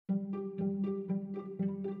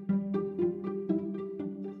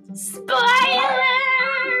Spoilers!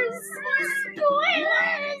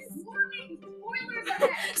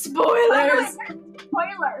 Spoilers!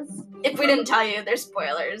 Spoilers. If we didn't tell you, there's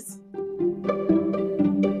spoilers.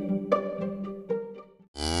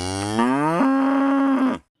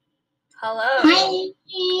 Hello. Hi.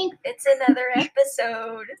 It's another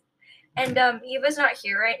episode. And Eva's not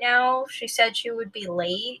here right now. She said she would be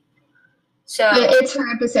late. So It's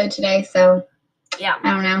her episode today, so yeah,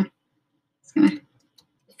 I don't know.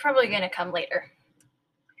 it's probably gonna come later.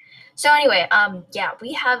 So anyway,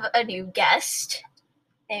 we have a new guest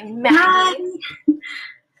named Maggie. Hi.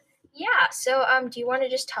 Yeah, so do you want to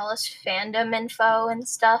just tell us fandom info and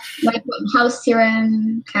stuff? Like what house you're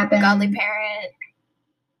in, cabin, Godly Parent.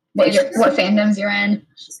 what fandoms you're in.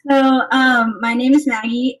 So, my name is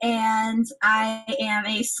Maggie, and I am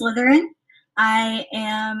a Slytherin. I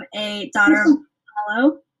am a daughter of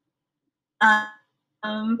Apollo.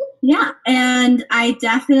 And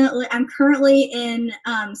I'm currently in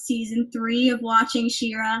season 3 of watching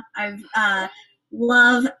She-Ra. I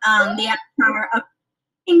love the Avatar. Up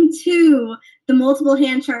to the multiple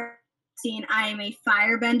hand chart scene, I am a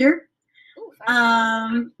firebender. Ooh,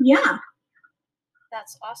 fine.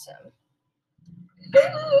 That's awesome.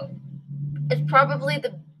 It's probably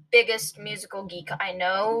the biggest musical geek I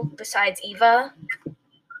know besides Eva.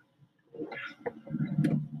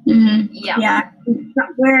 Mm-hmm. Yeah.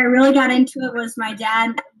 Where I really got into it was my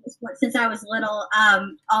dad, since I was little,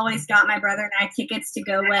 always got my brother and I tickets to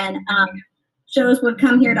go when shows would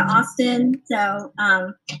come here to Austin. So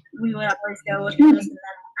we would always go with those, and then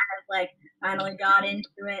I finally got into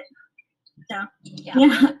it. So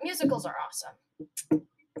yeah. Musicals are awesome.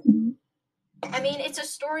 I mean, it's a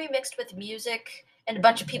story mixed with music and a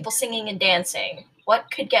bunch of people singing and dancing. What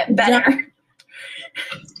could get better?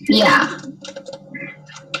 Yeah.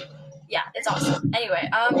 Yeah, it's awesome. Anyway,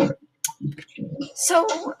 so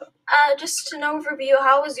just an overview,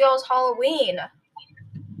 how was y'all's Halloween?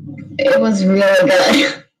 It was really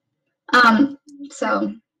good.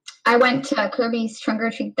 So I went to Kirby's trunk or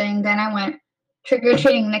treat thing, then I went trick or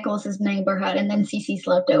treating Nicholas's neighborhood, and then Cece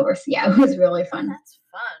slept over. So yeah, it was really fun. That's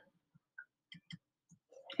fun.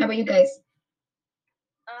 How about you guys?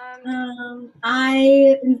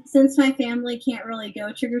 Since my family can't really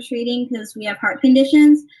go trick or treating because we have heart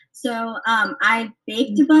conditions, so I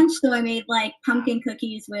baked a bunch. So I made pumpkin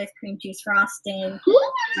cookies with cream cheese frosting.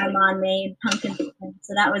 My mom made pumpkin pudding,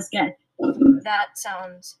 so that was good. That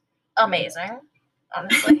sounds amazing,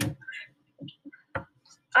 honestly.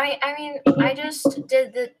 I mean, I just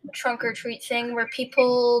did the trunk or treat thing where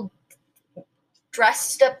people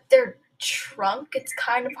dressed up their trunk. It's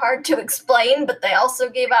kind of hard to explain, but they also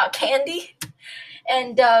gave out candy.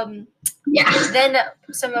 And then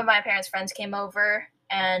some of my parents' friends came over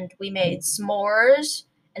and we made s'mores,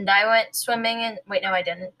 and I went swimming and wait, no, I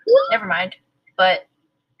didn't. Never mind. But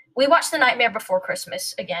we watched The Nightmare Before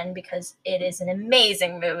Christmas again because it is an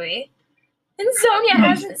amazing movie. And Sonia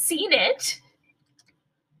hasn't seen it.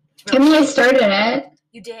 I started it.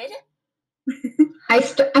 You did? I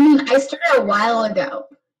started a while ago,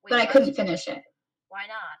 but I couldn't finish it. Why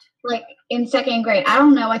not? In 2nd grade. I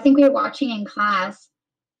don't know. I think we were watching in class,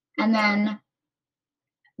 and then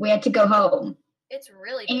we had to go home. It's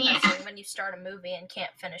really depressing when you start a movie and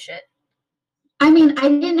can't finish it. I mean, I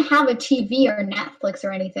didn't have a TV or Netflix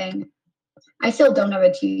or anything. I still don't have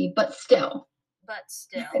a TV, but still. I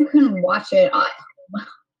couldn't watch it.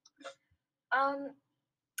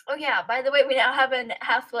 Oh yeah, by the way, we now have a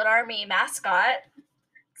Half-Blood Army mascot.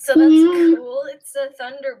 So that's cool. It's a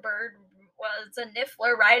Thunderbird. Well, it's a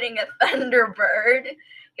Niffler riding a Thunderbird.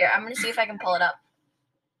 Here, I'm going to see if I can pull it up.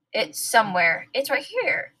 It's somewhere. It's right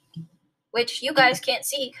here. Which you guys can't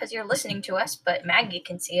see because you're listening to us, but Maggie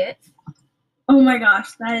can see it. Oh my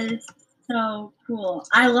gosh, that is so cool.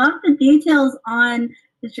 I love the details on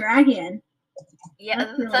the dragon. Yeah,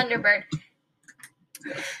 that's the Thunderbird.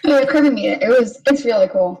 Yeah, Kirby made it. It's really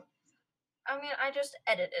cool. I mean, I just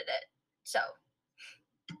edited it, so.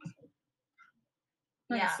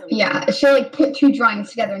 Yeah. Yeah, she put 2 drawings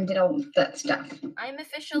together and did all that stuff. I'm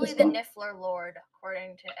officially the Niffler Lord,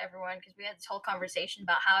 according to everyone, because we had this whole conversation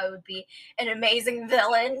about how it would be an amazing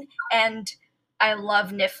villain, and I love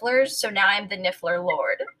Nifflers, so now I'm the Niffler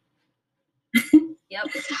Lord. Yep.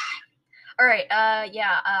 All right.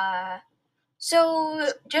 So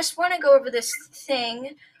just want to go over this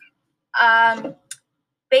thing.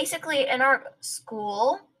 Basically, in our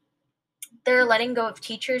school, they're letting go of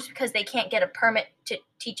teachers because they can't get a permit to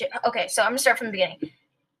teach it. Okay, so I'm going to start from the beginning.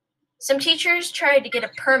 Some teachers tried to get a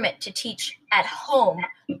permit to teach at home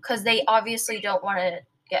because they obviously don't want to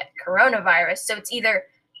get coronavirus. So it's either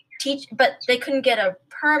teach, but they couldn't get a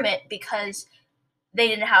permit because they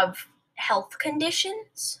didn't have health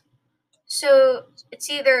conditions. So it's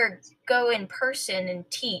either go in person and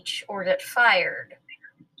teach or get fired.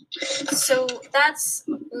 So that's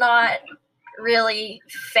not really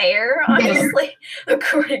fair, honestly,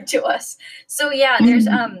 according to us. So yeah, there's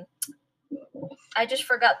I just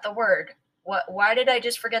forgot the word. Why did I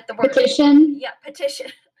just forget the word? Petition. Yeah, petition.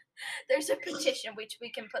 There's a petition which we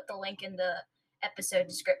can put the link in the episode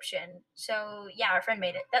description. So yeah, our friend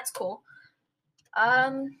made it. That's cool.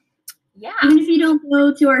 Yeah. Even if you don't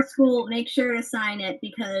go to our school, make sure to sign it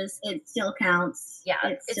because it still counts. Yeah,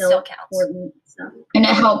 it still counts. Important, so. And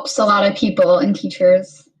it helps a lot of people and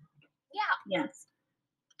teachers. Yeah. Yes.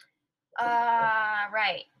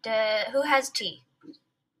 Right. Who has tea?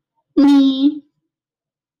 Me.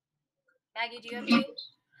 Maggie, do you have tea?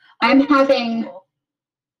 I'm Oh, having cool.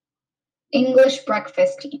 English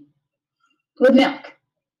breakfast tea with milk.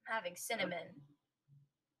 I'm having cinnamon.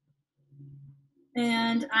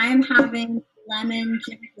 And I'm having lemon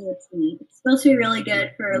ginger tea. It's supposed to be really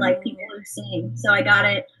good for like people who sing. So I got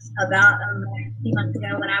it about a few months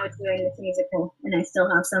ago when I was doing this musical, and I still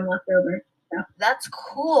have some left over. So. That's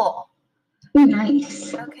cool.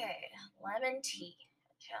 Nice. Okay, lemon tea.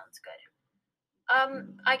 Sounds good.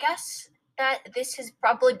 I guess that this has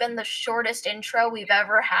probably been the shortest intro we've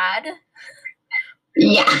ever had.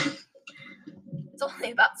 Yeah. It's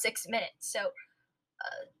only about 6 minutes, so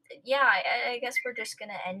yeah, I guess we're just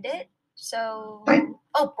gonna end it. So,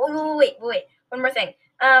 oh wait, one more thing.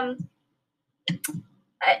 Now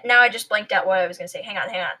I just blanked out what I was gonna say. Hang on.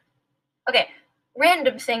 Okay,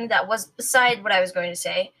 random thing that was beside what I was going to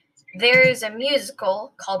say. There's a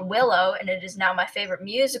musical called Willow, and it is now my favorite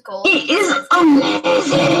musical. It is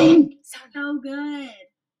amazing. So good.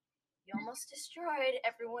 You almost destroyed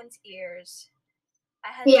everyone's ears. I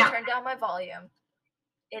had Yeah. to turn down my volume.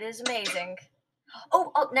 It is amazing.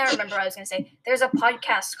 Oh, now I remember what I was going to say. There's a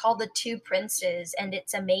podcast called The Two Princes, and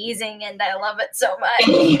it's amazing, and I love it so much.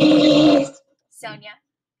 Sonia,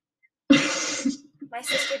 my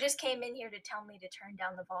sister just came in here to tell me to turn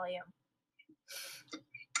down the volume.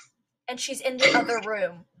 And she's in the other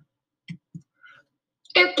room.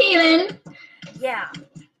 Okay then. Yeah.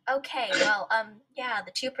 Okay, well, yeah,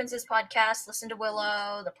 The Two Princes podcast, listen to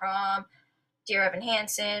Willow, The Prom, Dear Evan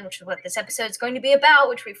Hansen, which is what this episode is going to be about,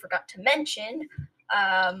 which we forgot to mention.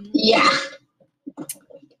 Yeah.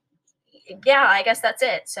 Yeah, I guess that's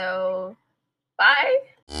it. So, bye.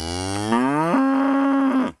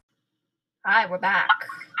 Hi, we're back.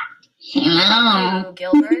 Hello. Thank you,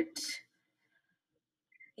 Gilbert.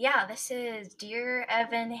 Yeah, this is Dear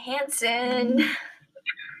Evan Hansen.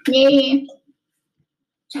 Yay.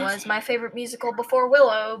 Was my favorite musical before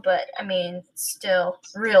Willow, but I mean, still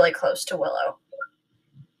really close to Willow.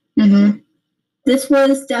 Mm-hmm. This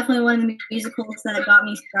was definitely one of the musicals that got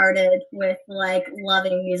me started with like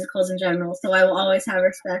loving musicals in general. So I will always have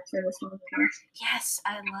respect for this musical. Yes,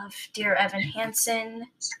 I love Dear Evan Hansen.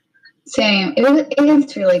 Same.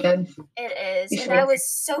 It's really good. It is. You And should. I was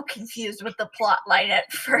so confused with the plot line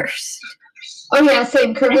at first. Oh yeah,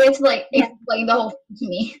 same. Kirby had to like explain the whole thing to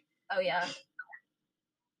me. Oh, yeah.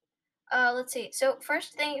 Let's see. So,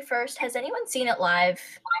 first thing first, has anyone seen it live?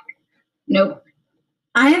 Nope.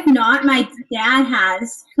 I have not. My dad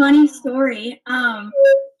has. Funny story.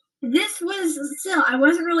 This was still, I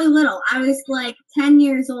wasn't really little. I was like 10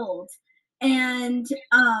 years old. And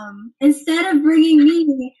instead of bringing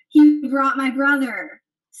me, he brought my brother.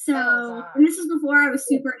 So, and this was before I was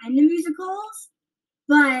super into musicals.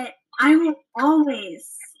 But I will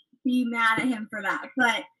always be mad at him for that.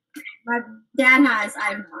 But my dad has, I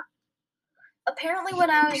have not. Apparently,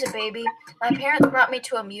 when I was a baby, my parents brought me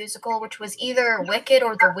to a musical, which was either Wicked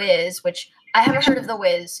or The Wiz, which I haven't heard of The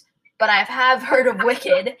Wiz, but I have heard of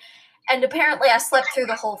Wicked. And apparently, I slept through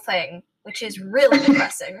the whole thing, which is really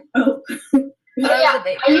depressing. Oh. But I was a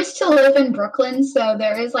baby. I used to live in Brooklyn, so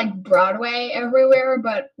there is like Broadway everywhere,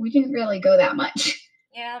 but we didn't really go that much.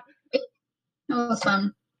 Yeah. It was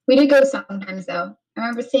fun. We did go sometimes though. I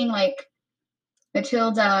remember seeing like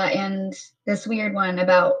Matilda and this weird one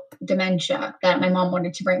about dementia that my mom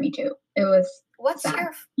wanted to bring me to. It was What's sad.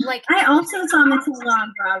 your, like, I also saw Matilda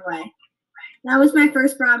on Broadway. That was my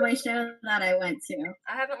first Broadway show that I went to.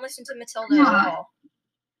 I haven't listened to Matilda at all.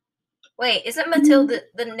 Wait, isn't Matilda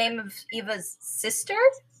the name of Eva's sister?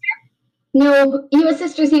 No, Eva's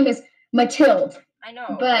sister's name is Matilde, I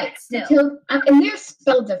know, but still. Matilde, and they're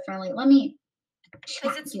spelled differently. Let me.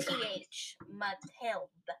 Because it's you guys. PH. Matilda.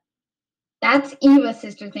 That's Eva's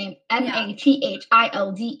sister's name,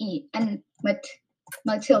 Mathilde, and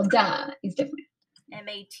Matilda is different.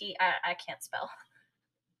 M-A-T, I can't spell.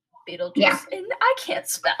 Beetlejuice. Yeah. And I can't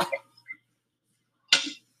spell.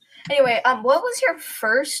 Anyway, what was your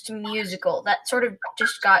first musical that sort of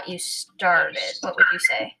just got you started? What would you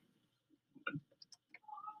say?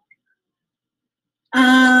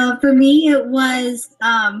 For me, it was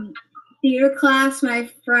theater class. My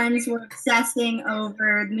friends were obsessing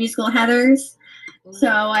over the musical Heathers, so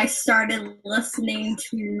I started listening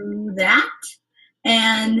to that.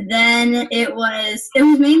 And then it was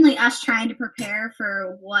mainly us trying to prepare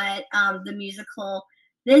for what the musical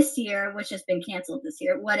this year, which has been canceled this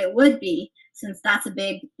year, what it would be, since that's a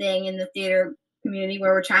big thing in the theater community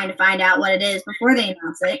where we're trying to find out what it is before they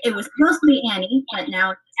announce it. It was supposed to be Annie, but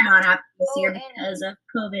now it's not happening this year because of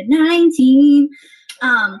COVID-19.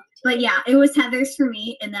 But yeah, it was Heathers for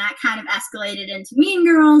me, and that kind of escalated into Mean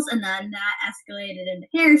Girls, and then that escalated into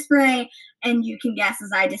Hairspray, and you can guess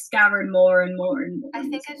as I discovered more and more and more. I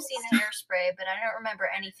think I've seen Hairspray, but I don't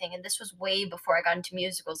remember anything, and this was way before I got into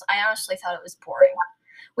musicals. I honestly thought it was boring,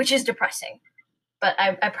 which is depressing. But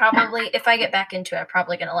I probably, if I get back into it, I'm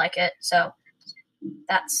probably going to like it, so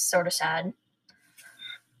that's sort of sad.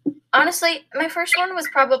 Honestly, my first one was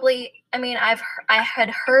probably, I had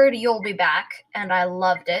heard You'll Be Back, and I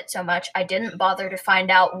loved it so much, I didn't bother to find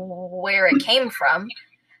out where it came from,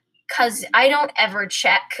 because I don't ever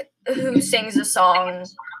check who sings a song.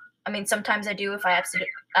 Sometimes I do if I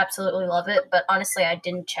absolutely love it, but honestly, I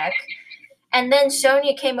didn't check. And then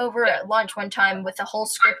Sonia came over at lunch one time with a whole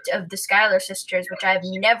script of the Schuyler Sisters, which I've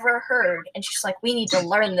never heard. And she's like, we need to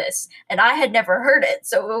learn this. And I had never heard it,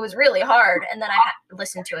 so it was really hard. And then I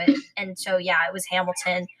listened to it. And so, yeah, it was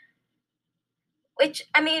Hamilton, which,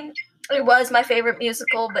 it was my favorite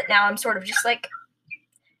musical. But now I'm sort of just like,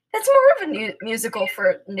 that's more of a musical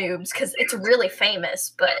for noobs because it's really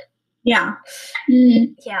famous. But yeah.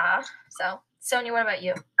 Yeah. So, Sonia, what about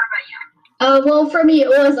you? Well, for me, it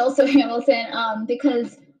was also Hamilton,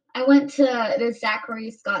 because I went to the Zachary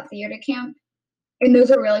Scott Theater Camp, and those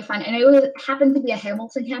were really fun. And it happened to be a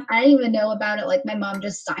Hamilton camp. I didn't even know about it. Like, my mom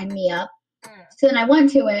just signed me up. So then I went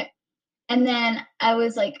to it, and then I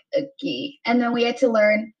was like, okay. And then we had to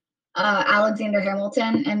learn Alexander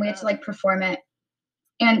Hamilton, and we had to, like, perform it.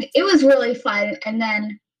 And it was really fun. And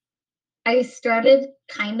then I started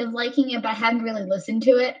kind of liking it, but I hadn't really listened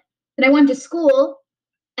to it. Then I went to school,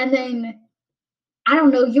 and then I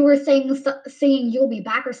don't know, you were singing You'll Be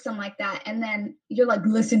Back or something like that, and then you're like,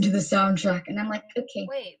 listen to the soundtrack, and I'm like, okay.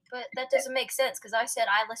 Wait, but that doesn't make sense, because I said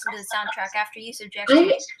I listened to the soundtrack after you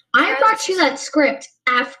suggested. I brought you that script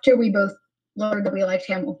after we both learned that we liked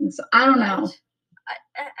Hamilton, so I don't know.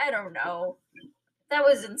 I don't know. That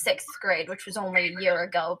was in 6th grade, which was only a year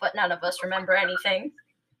ago, but none of us remember anything.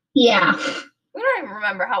 Yeah. We don't even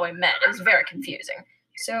remember how we met. It was very confusing.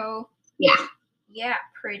 So, yeah,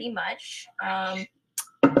 pretty much.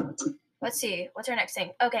 Let's see. What's our next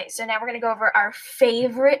thing? Okay, so now we're going to go over our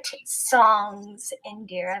favorite songs in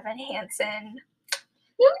Dear Evan Hansen.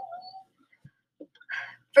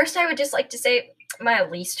 First, I would just like to say my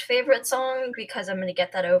least favorite song, because I'm going to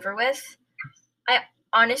get that over with. I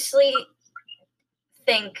honestly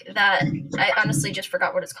think that, I honestly just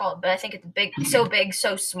forgot what it's called, but I think it's Big,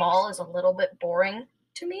 So Small is a little bit boring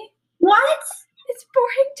to me. What? It's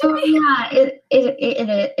boring to me. Yeah,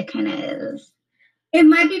 it kind of is. It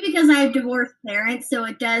might be because I have divorced parents, so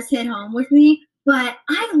it does hit home with me. But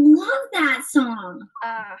I love that song.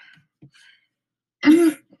 I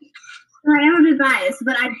am a bit biased,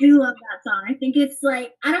 but I do love that song. I think it's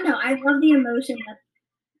like, I don't know, I love the emotion that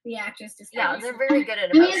the actress displays. Yeah, they're very good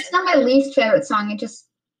at emotion. It's not my least favorite song. I just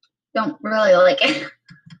don't really like it.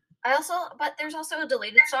 But there's also a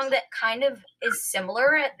deleted song that kind of is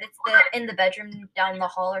similar. It's In the Bedroom Down the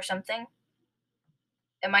Hall or something.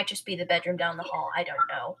 It might just be The Bedroom Down the Hall. I don't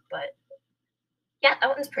know, but yeah, that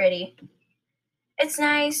one's pretty. It's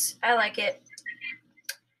nice. I like it.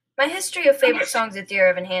 My history of favorite songs of Dear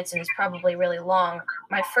Evan Hansen is probably really long.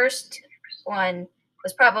 My first one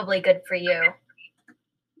was probably Good For You.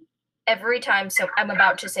 Every time I'm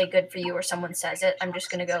about to say good for you or someone says it, I'm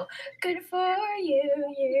just going to go, good for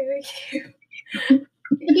you. To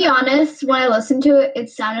be honest, when I listened to it,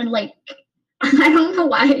 it sounded like, I don't know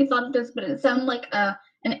why I thought this, but it sounded like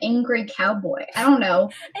an angry cowboy. I don't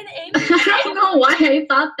know. An angry I don't know why I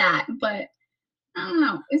thought that, but I don't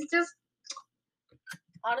know. It's just.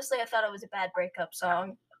 Honestly, I thought it was a bad breakup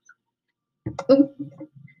song.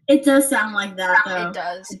 It does sound like that, though. It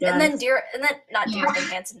does. And then Evan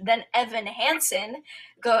Hansen. Then Evan Hansen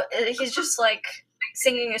he's just like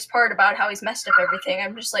singing his part about how he's messed up everything.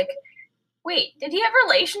 I'm just like, Wait, did he have a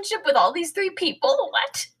relationship with all these 3 people?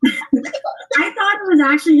 What? I thought it was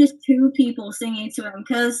actually just 2 people singing to him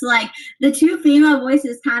because, like, the 2 female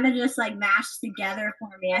voices kind of just like mashed together for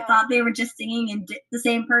me. I Oh. thought they were just singing, and the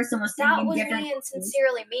same person was singing That was different. me and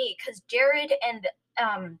Sincerely Me, because Jared and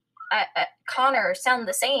Connor sound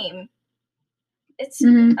the same. It's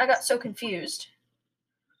Mhm. I got so confused.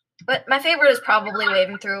 But my favorite is probably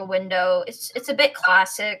Waving Through a Window. It's a bit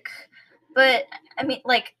classic, but I mean,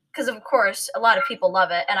 like, because of course a lot of people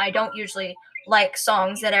love it, and I don't usually like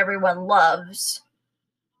songs that everyone loves,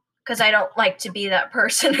 because I don't like to be that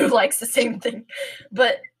person who likes the same thing.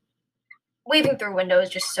 But Waving Through a Window is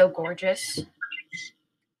just so gorgeous.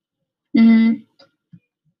 Mhm.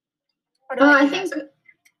 What about I you think.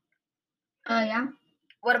 guys? Yeah.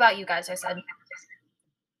 What about you guys? I said.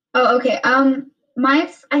 Oh, okay.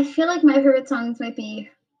 I feel like my favorite songs might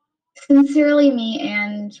be "Sincerely Me"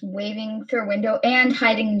 and "Waving Through a Window" and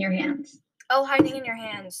 "Hiding in Your Hands." Oh, Hiding in Your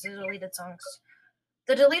Hands, the deleted songs.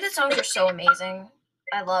 The deleted songs are so amazing.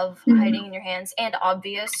 I love Mhm. Hiding in Your Hands, and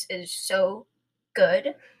Obvious is so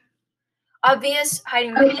good. Obvious,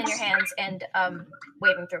 Hiding in Your Hands, and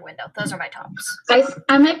Waving Through a Window. Those are my tops.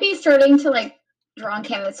 I might be starting to like draw on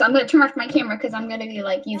canvas, so I'm gonna turn off my camera because I'm gonna be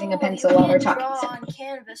like using a pencil while we're talking. Draw So. on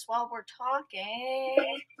canvas while we're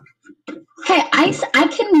talking. Hey, I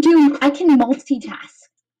can multitask.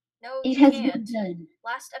 No, It you has can't. been done.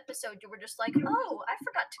 Last episode, you were just like, "Oh, I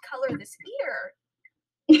forgot to color this ear."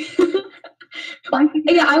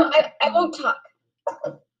 Yeah, I won't talk.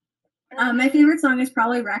 My favorite song is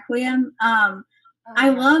probably Requiem. Oh, I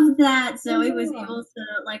yeah. love that Zoe was able to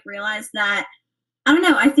like realize that. I don't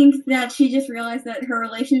know. I think that she just realized that her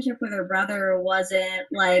relationship with her brother wasn't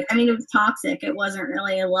like, I mean, it was toxic. It wasn't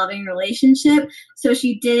really a loving relationship. So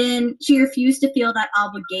she refused to feel that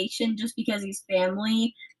obligation just because he's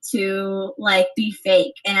family to like be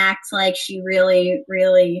fake and act like she really,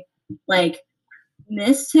 really like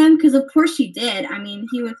missed him. Because of course she did. I mean,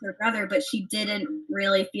 he was her brother, but she didn't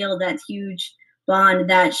really feel that huge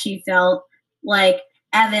bond that she felt like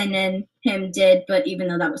Evan and him did, but even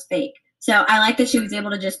though that was fake. So I like that she was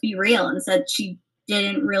able to just be real and said she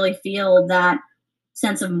didn't really feel that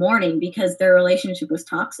sense of mourning because their relationship was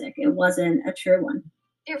toxic. It wasn't a true one.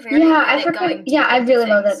 You're very good at going deep Yeah, I into really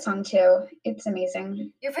love that things. song too. It's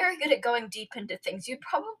amazing. You're very good at going deep into things. You'd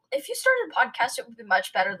probably, if you started a podcast, it would be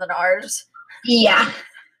much better than ours. Yeah.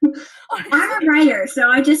 I'm a writer,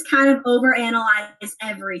 so I just kind of overanalyze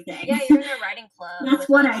everything. Yeah, you're in a writing club. That's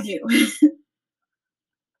what I do.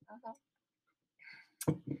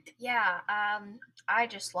 Yeah, I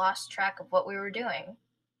just lost track of what we were doing.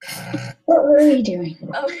 What were we doing?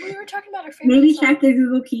 We were talking about our favorite Maybe songs. check the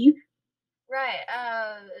Google Keep. Right,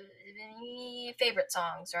 favorite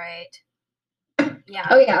songs, right? Yeah.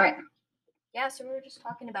 Oh yeah, right. Yeah, so we were just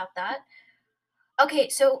talking about that. Okay,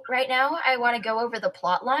 so right now I want to go over the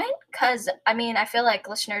plot line because, I mean, I feel like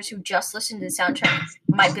listeners who just listened to the soundtrack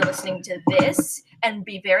might be listening to this and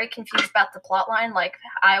be very confused about the plot line like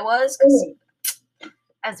I was, because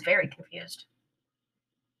I was very confused.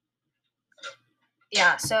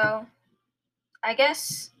 Yeah, so I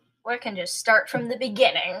guess we can just start from the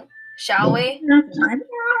beginning, shall we?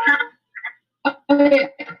 Okay.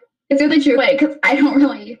 Is there the true way? Because I don't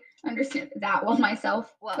really understand that well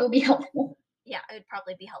myself. Well, it would be helpful. Yeah, it would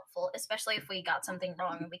probably be helpful, especially if we got something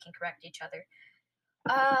wrong and we can correct each other.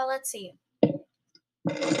 Let's see.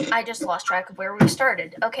 I just lost track of where we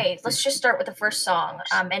started. Okay, let's just start with the first song.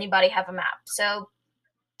 Anybody have a map? So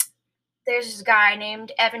there's this guy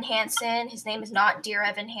named Evan Hansen. His name is not Dear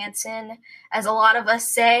Evan Hansen, as a lot of us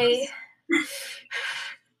say.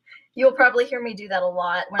 You'll probably hear me do that a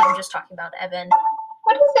lot when I'm just talking about Evan.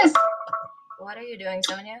 What is this? What are you doing,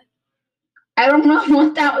 Sonia? I don't know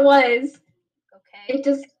what that was. Okay. It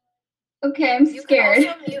just. Okay, I'm scared. You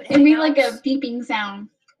can also mute It made like a Hangouts. beeping sound.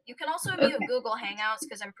 You can also mute Google Hangouts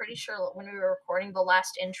because I'm pretty sure when we were recording the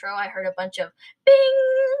last intro, I heard a bunch of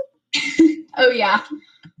bing. Oh yeah.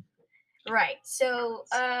 Right. So,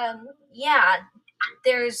 yeah,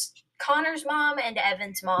 there's Connor's mom and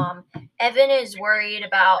Evan's mom. Evan is worried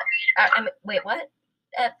about. Wait, what?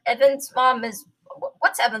 Evan's mom is.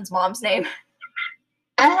 What's Evan's mom's name?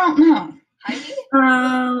 I don't know. Heidi?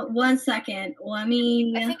 1 second. Let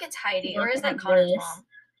me. I think it's Heidi, or look is that at Connor's this.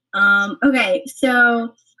 mom? Okay,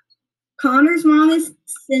 so Connor's mom is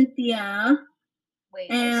Cynthia. Wait,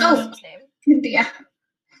 And- what's Evan's name? Yeah.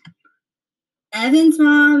 Evan's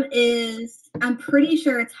mom is, I'm pretty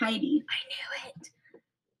sure it's Heidi. I knew it.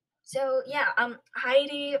 So yeah,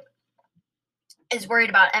 Heidi is worried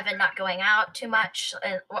about Evan not going out too much,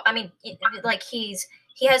 and well, I mean, like he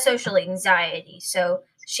has social anxiety, so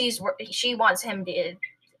she wants him to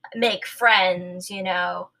make friends,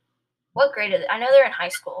 What grade is it? I know they're in high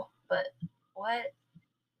school, but what?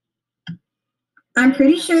 I'm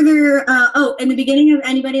pretty sure they're, in the beginning of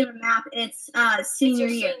Anybody Have a Map, it's senior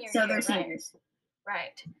year, senior so year, they're right. seniors.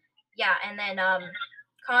 Right. Yeah, and then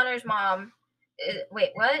Connor's mom, wait,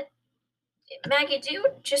 what? Maggie, do you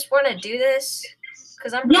just want to do this?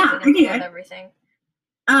 Because I'm really thinking of everything.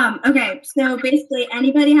 Okay, so basically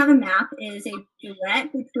Anybody Have a Map is a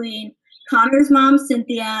duet between Connor's mom,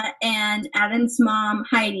 Cynthia, and Evan's mom,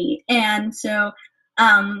 Heidi. And so,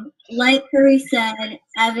 like Curry said,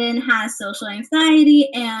 Evan has social anxiety,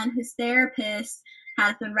 and his therapist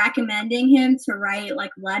has been recommending him to write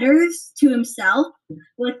like letters to himself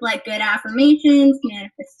with like good affirmations,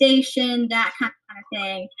 manifestation, that kind of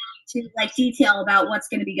thing, to like detail about what's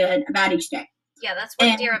going to be good about each day. Yeah, that's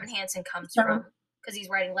where Dear Evan Hansen comes from, because he's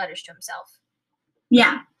writing letters to himself.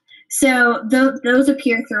 Yeah. So those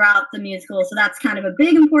appear throughout the musical. So that's kind of a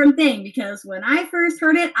big important thing, because when I first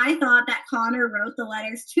heard it, I thought that Connor wrote the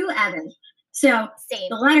letters to Evan. So Same.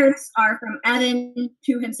 The letters are from Evan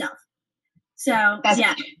to himself. So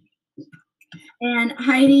yeah. And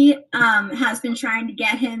Heidi has been trying to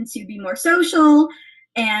get him to be more social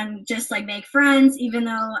and just like make friends, even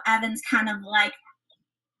though Evan's kind of like,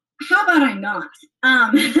 how about I not?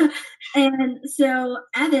 And so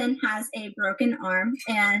Evan has a broken arm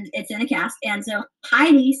and it's in a cast. And so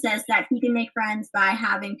Heidi says that he can make friends by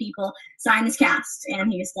having people sign his cast.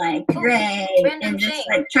 And he's like, great. And just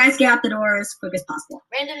like tries to get out the door as quick as possible.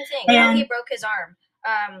 Random thing. How he broke his arm.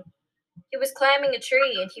 He was climbing a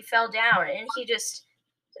tree and he fell down and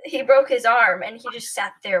he broke his arm and he just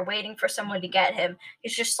sat there waiting for someone to get him.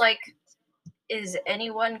 He's just like, is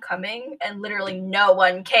anyone coming? And literally no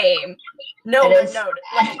one came. No one noticed.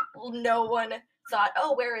 Like, no one thought,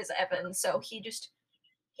 oh, where is Evan? So he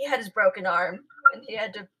had his broken arm and he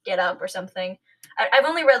had to get up or something. I've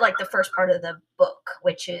only read like the first part of the book,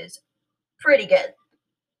 which is pretty good.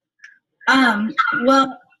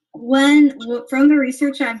 Well, from the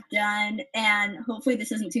research I've done, and hopefully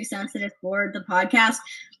this isn't too sensitive for the podcast,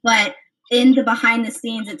 but in the behind the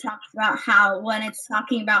scenes, it talks about how when it's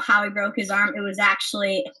talking about how he broke his arm, it was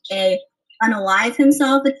actually a unalive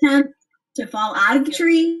himself attempt to fall out of the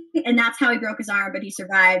tree, and that's how he broke his arm, but he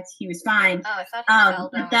survived. He was fine. Oh, I thought he fell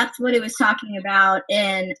down. That's what it was talking about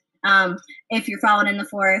in if you're falling in the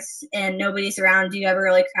forest and nobody's around, do you ever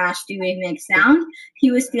really crash? Do you even make sound?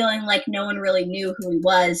 He was feeling like no one really knew who he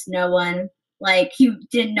was. No one, like, he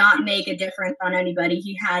did not make a difference on anybody.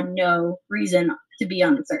 He had no reason to be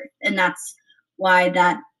on this earth. And that's why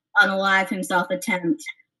that unalive himself attempt,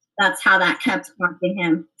 that's how that kept haunting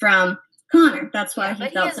him from Connor. That's why he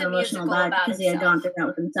felt so emotional about it, because he had gone through that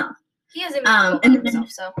with himself. He has a musical about himself,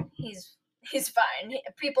 so he's fine.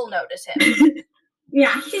 People notice him.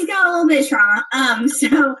 Yeah, he's got a little bit of trauma.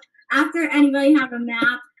 So after Anybody Have a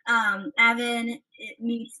Map, Evan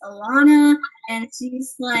meets Alana, and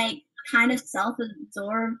she's like kind of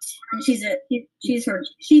self-absorbed, and she's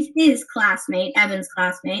his classmate, Evan's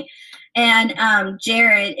classmate, and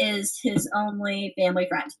Jared is his only family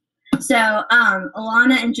friend. So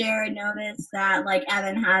Alana and Jared notice that like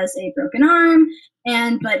Evan has a broken arm,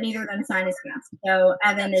 but neither of them sign his cast. So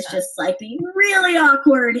Evan is just like being really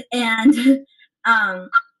awkward, and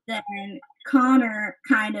then Connor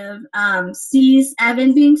kind of sees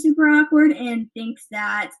Evan being super awkward and thinks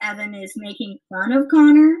that Evan is making fun of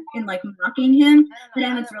Connor and like mocking him, but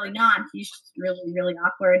Evan's really not. He's just really, really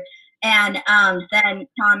awkward. And then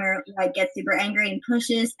Connor like gets super angry and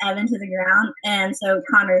pushes Evan to the ground. And so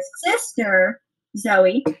Connor's sister,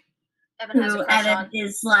 Zoe, who Evan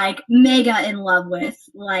is like mega in love with,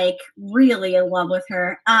 like really in love with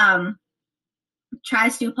her,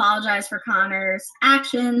 tries to apologize for Connor's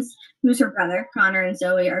actions. Who's her brother? Connor and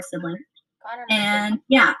Zoe are siblings. And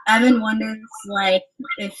yeah, Evan wonders like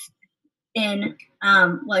if in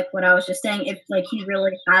like what I was just saying, if like he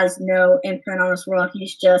really has no imprint on this world,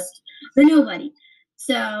 he's just the nobody.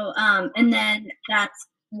 So and then that's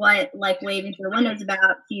what like Waving Through the Window is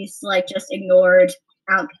about. He's like just ignored,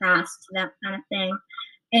 outcast, that kind of thing.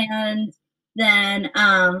 And then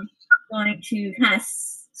going to kind of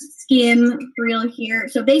skim real here.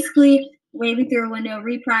 So basically, Waving Through a Window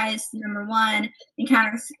reprised #1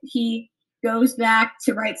 encounters. He goes back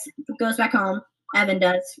home. Evan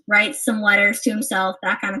does, writes some letters to himself,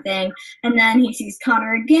 that kind of thing, and then he sees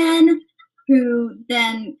Connor again, who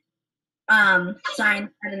then signs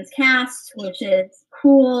Evan's cast, which is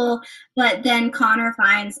cool. But then Connor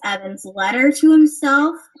finds Evan's letter to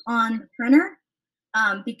himself on the printer,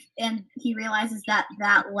 and he realizes that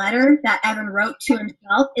that letter that Evan wrote to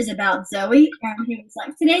himself is about Zoe, and he was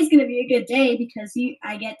like, "Today's gonna be a good day because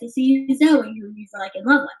I get to see Zoe, who he's like in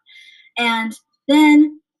love with." And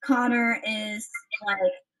then Connor is like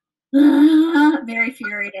very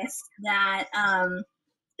furious that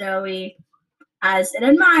Zoe has an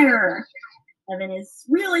admirer. Evan is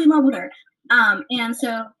really in love with her, and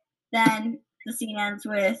so then the scene ends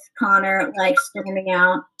with Connor like storming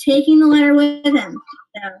out, taking the letter with him.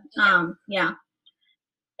 So, yeah.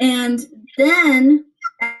 And then,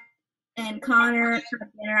 and Connor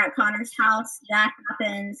have dinner at Connor's house. That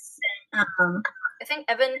happens. I think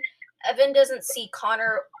Evan doesn't see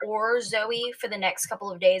Connor or Zoe for the next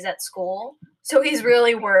couple of days at school, so he's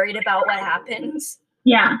really worried about what happens.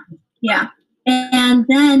 Yeah. And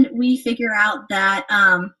then we figure out that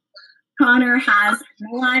Connor has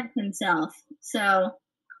unalived himself. So,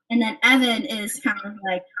 and then Evan is kind of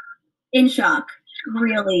like in shock,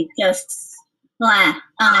 really just blah.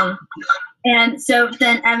 And so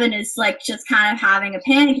then Evan is like just kind of having a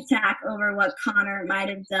panic attack over what Connor might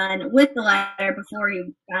have done with the letter before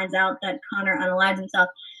he finds out that Connor unalived himself.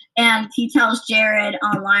 And he tells Jared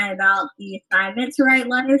online about the assignment to write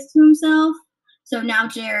letters to himself. So now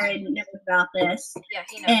Jared knows about this. Yeah,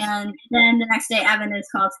 he knows. And then the next day, Evan is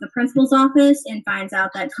called to the principal's office and finds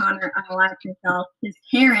out that Connor unalived himself. His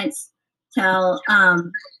parents tell,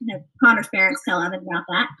 Connor's parents tell Evan about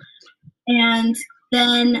that. And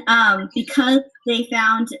then because they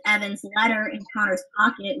found Evan's letter in Connor's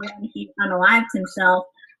pocket when he unalived himself,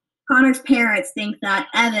 Connor's parents think that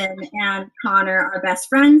Evan and Connor are best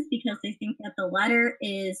friends because they think that the letter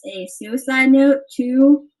is a suicide note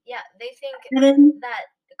to they think Evan. that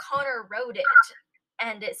Connor wrote it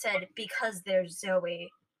and it said because there's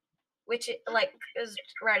Zoe, which like is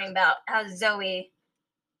writing about how Zoe,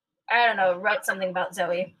 I don't know, wrote something about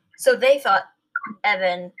Zoe. So they thought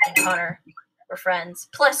Evan and Connor were friends.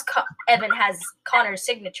 Plus, Evan has Connor's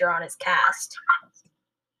signature on his cast.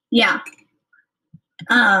 Yeah.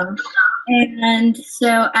 And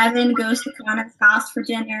so Evan goes to Connor's house for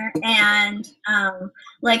dinner, and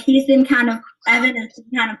like Evan has been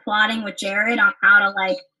kind of plotting with Jared on how to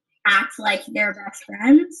like act like they're best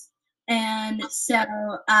friends. And so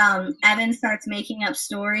Evan starts making up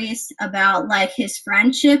stories about like his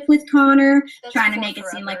friendship with Connor, trying to make it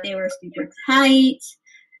seem like they were super tight.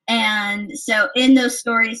 And so in those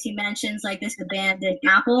stories, he mentions like this abandoned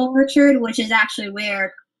apple orchard, which is actually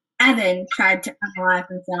where Evan tried to unalive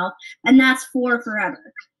himself, and that's For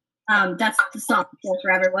Forever. That's the song For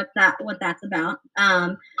Forever. What that's about.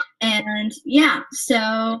 And yeah,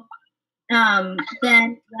 so then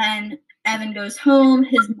when Evan goes home,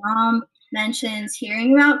 his mom mentions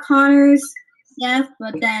hearing about Connor's death,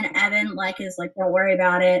 but then Evan is like, don't worry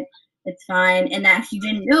about it, it's fine, and that he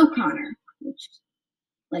didn't know Connor, which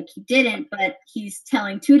he didn't, but he's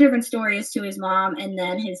telling two different stories to his mom and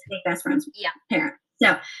then his best friend's parent.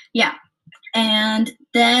 So yeah, and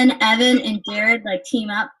then Evan and Jared team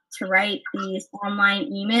up to write these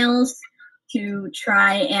online emails to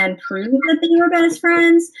try and prove that they were best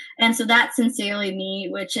friends. And so that's Sincerely Me,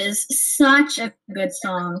 which is such a good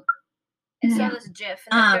song. And so this GIF,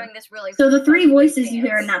 and they're doing this really. So the three voices you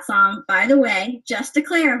hear in that song, by the way, just to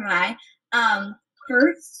clarify,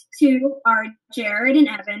 first two are Jared and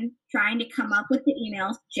Evan trying to come up with the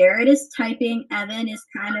emails. Jared is typing, Evan is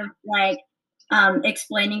kind of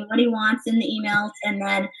explaining what he wants in the emails, and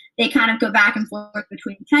then they kind of go back and forth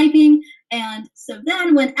between typing. And so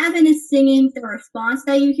then when Evan is singing, the response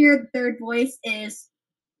that you hear, the third voice, is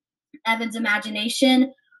Evan's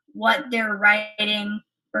imagination, what they're writing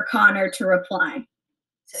for Connor to reply.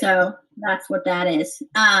 So that's what that is.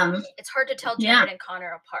 It's hard to tell Jared and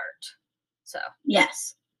Connor apart. So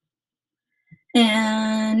yes.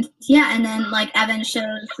 And yeah, and then Evan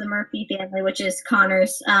shows the Murphy family, which is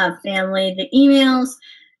Connor's family, the emails.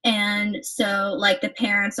 And so the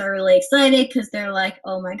parents are really excited because they're like,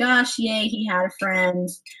 oh my gosh, yay, he had a friend.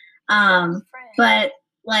 But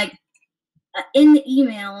in the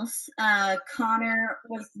emails, Connor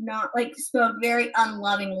was not spoke very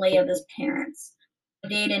unlovingly of his parents.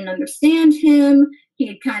 They didn't understand him. He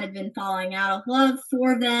had kind of been falling out of love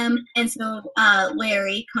for them. And so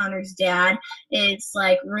Larry, Connor's dad, is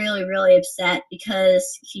really, really upset because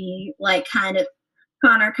he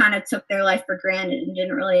Connor kind of took their life for granted and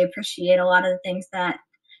didn't really appreciate a lot of the things that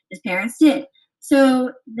his parents did.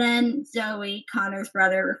 So then Zoe, Connor's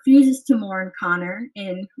brother, refuses to mourn Connor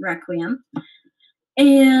in Requiem.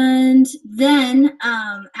 And then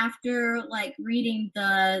after reading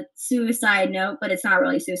the suicide note, but it's not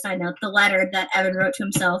really a suicide note, the letter that Evan wrote to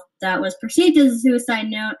himself that was perceived as a suicide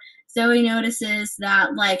note, Zoe notices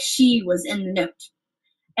that she was in the note.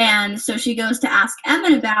 And so she goes to ask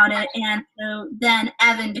Evan about it. And so then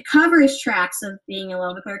Evan, to cover his tracks of being in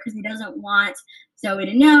love with her, because he doesn't want Zoe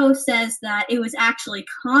to know, says that it was actually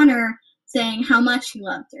Connor saying how much he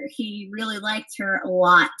loved her. He really liked her a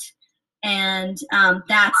lot. And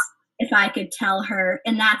that's if I could tell her.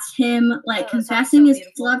 And that's him like confessing his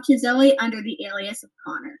love to Zoe under the alias of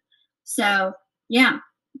Connor. So yeah.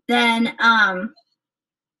 Then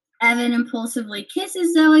Evan impulsively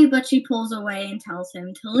kisses Zoe, but she pulls away and tells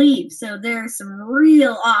him to leave. So there's some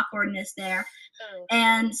real awkwardness there. Oh.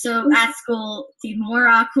 And so at school, it's even more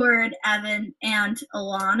awkward. Evan and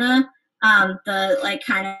Alana, the like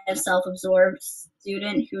kind of self-absorbed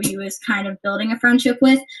student who he was kind of building a friendship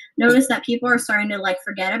with, noticed that people are starting to like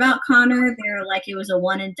forget about Connor. They're like it was a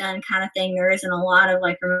one and done kind of thing. There isn't a lot of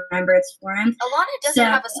like remembrance for him. Alana doesn't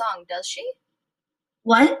have a song, does she?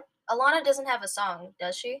 What? Alana doesn't have a song,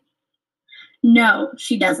 does she? No,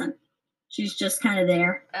 she doesn't. She's just kind of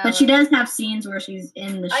there. But she does have scenes where she's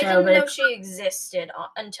in the show. I didn't know she existed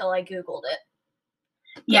until I Googled it.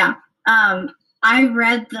 Yeah. I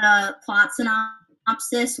read the plot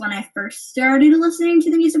synopsis when I first started listening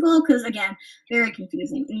to the musical because, again, very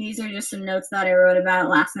confusing. And these are just some notes that I wrote about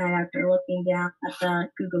last night after looking down at the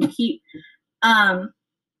Google Keep.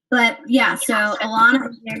 But yeah, so Alana,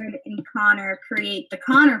 Jared, and Connor create the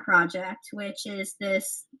Connor Project, which is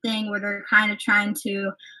this thing where they're kind of trying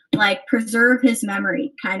to like preserve his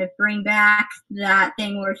memory, kind of bring back that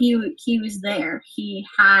thing where he was there. He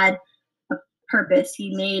had a purpose.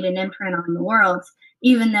 He made an imprint on the world,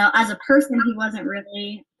 even though as a person he wasn't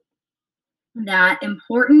really that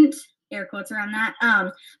important. Air quotes around that.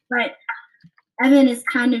 But Evan is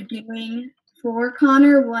kind of doing for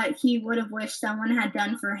Connor what he would have wished someone had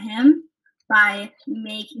done for him by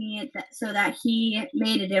making it so that he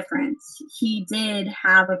made a difference. He did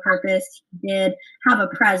have a purpose. He did have a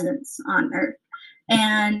presence on Earth.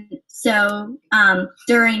 And so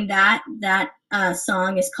during that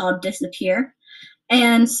song is called Disappear.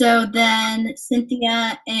 And so then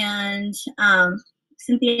Cynthia and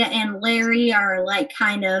Larry are like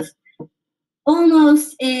kind of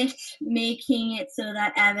almost-ish making it so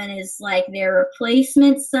that Evan is like their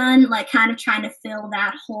replacement son, like kind of trying to fill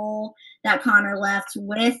that hole that Connor left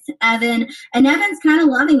with Evan. And Evan's kind of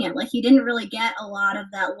loving it. Like he didn't really get a lot of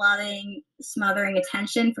that loving, smothering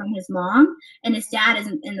attention from his mom, and his dad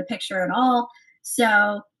isn't in the picture at all.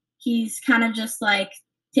 So he's kind of just like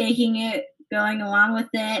taking it, going along with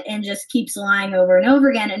it, and just keeps lying over and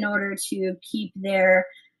over again in order to keep their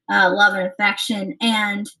love and affection.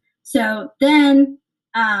 And so then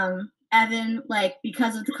Evan, like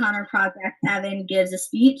because of the Connor Project, Evan gives a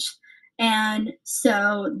speech. And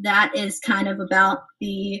so that is kind of about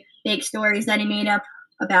the fake stories that he made up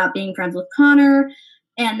about being friends with Connor.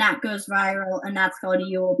 And that goes viral, and that's called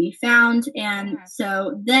You Will Be Found. And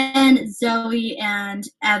so then Zoe and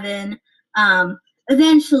Evan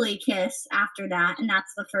eventually kiss after that. And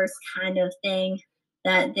that's the first kind of thing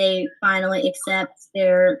that they finally accept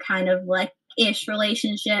their kind of like ish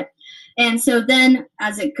relationship. And so then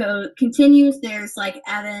as it continues, there's like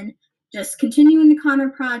Evan just continuing the Connor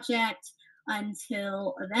Project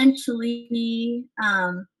until eventually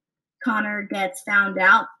Connor gets found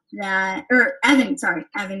out that, or Evan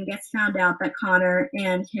gets found out that Connor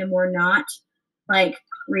and him were not like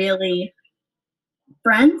really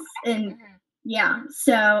friends. And yeah,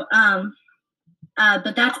 so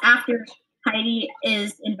but that's after Heidi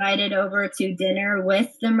is invited over to dinner with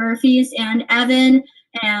the Murphys and Evan.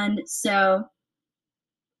 And so,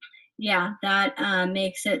 yeah, that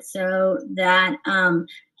makes it so that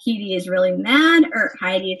Heidi is really mad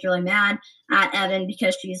at Evan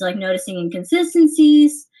because she's like noticing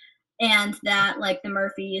inconsistencies, and that like the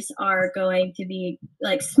Murphys are going to be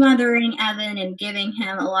like smothering Evan and giving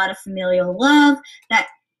him a lot of familial love that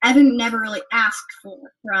Evan never really asked for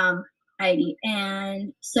from Heidi.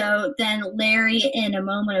 And so then Larry, in a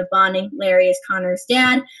moment of bonding, Larry is Connor's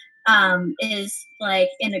dad, is like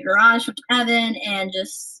in the garage with Evan, and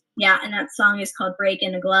just and that song is called Break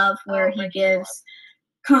in the Glove, where he gives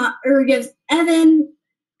Evan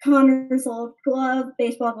Connor's old glove,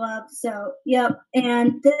 baseball glove. So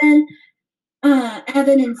and then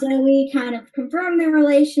Evan and Zoe kind of confirm their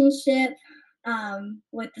relationship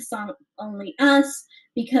with the song Only Us,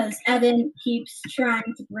 because Evan keeps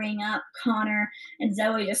trying to bring up Connor, and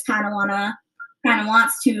Zoe just kind of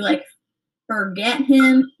wants to like forget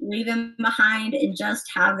him, leave him behind, and just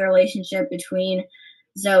have the relationship between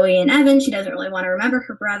Zoe and Evan. She doesn't really want to remember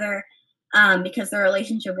her brother because their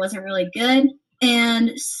relationship wasn't really good.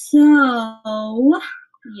 And so,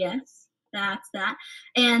 yes, that's that.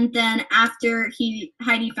 And then after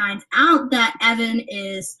Heidi finds out that Evan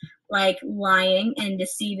is like lying and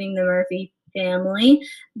deceiving the Murphy family,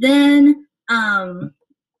 then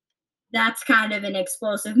that's kind of an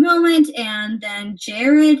explosive moment. And then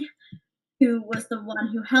Jared, who was the one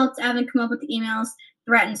who helped Evan come up with the emails,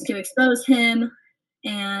 threatens to expose him.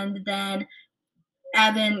 And then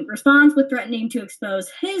Evan responds with threatening to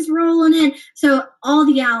expose his role in it. So all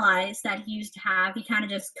the allies that he used to have, he kind of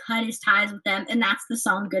just cut his ties with them. And that's the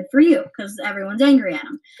song Good For You, because everyone's angry at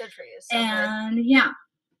him. Good for you. So And yeah.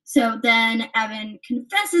 So then Evan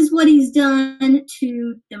confesses what he's done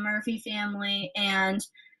to the Murphy family, and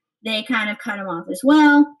they kind of cut him off as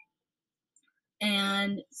well.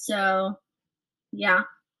 And so, yeah.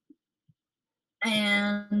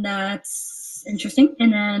 And that's interesting.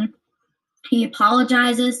 And then he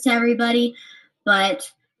apologizes to everybody,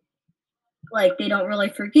 but like they don't really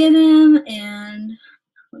forgive him. And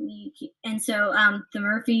so the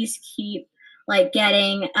Murphys keep like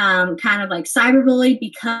getting kind of like cyberbullied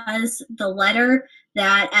because the letter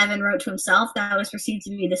that Evan wrote to himself that was perceived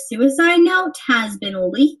to be the suicide note has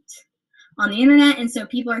been leaked on the internet. And so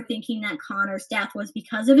people are thinking that Connor's death was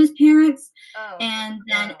because of his parents. Oh, and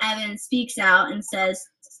then Evan speaks out and says,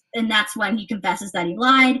 and that's when he confesses that he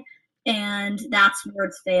lied, and that's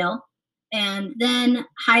words fail. And then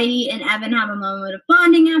Heidi and Evan have a moment of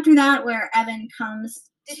bonding after that, where Evan comes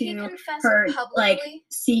did he to confess her publicly? like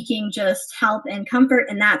seeking just help and comfort,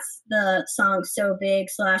 and that's the song So Big /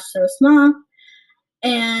 So Small.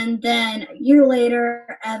 And then a year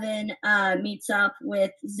later, Evan meets up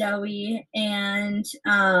with Zoe, and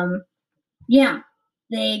yeah,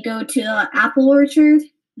 they go to the apple orchard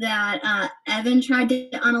that Evan tried to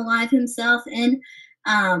unalive himself in.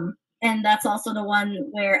 And that's also the one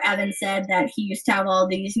where Evan said that he used to have all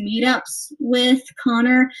these meetups with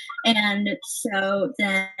Connor. And so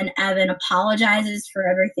then Evan apologizes for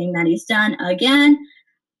everything that he's done again.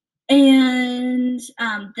 And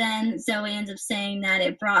then Zoe ends up saying that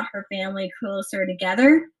it brought her family closer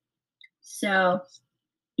together. So,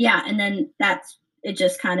 yeah, and then it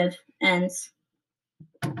just kind of ends.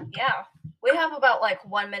 Yeah. We have about like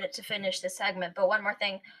 1 minute to finish this segment, but one more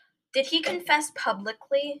thing. Did he confess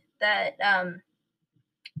publicly that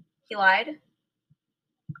he lied?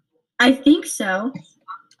 I think so.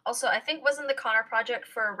 Also, I think wasn't the Connor Project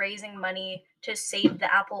for raising money to save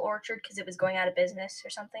the apple orchard because it was going out of business or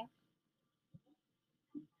something?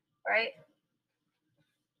 Right?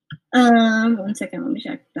 1 second, let me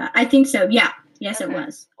check that. I think so. Yeah. Yes, Okay. It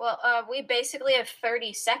was. Well, we basically have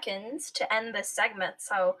 30 seconds to end this segment,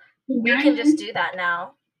 so we can just do that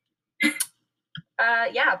now.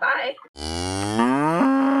 Yeah, bye.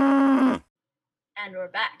 And we're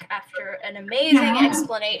back after an amazing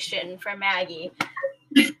explanation from Maggie.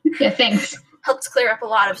 Yeah, thanks. Helps clear up a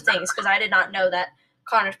lot of things because I did not know that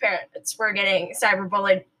Connor's parents were getting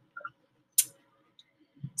cyberbullied.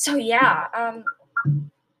 So yeah,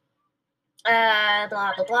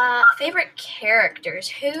 blah blah blah. Favorite characters.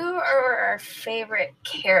 Who are our favorite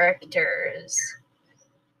characters?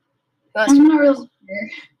 I'm not real sure.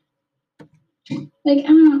 Like, I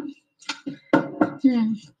don't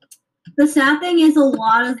know. The sad thing is a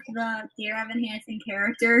lot of the Dear Evan Hansen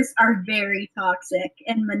characters are very toxic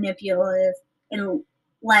and manipulative and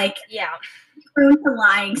like prone to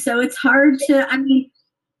lying. So it's hard to, I mean,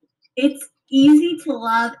 it's easy to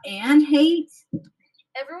love and hate.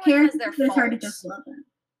 Everyone has their faults. It's hard to just love them.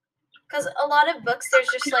 Because a lot of books, there's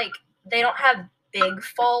just like, they don't have big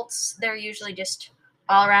faults. They're usually just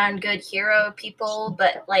all around good hero people.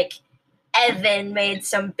 But like, Evan made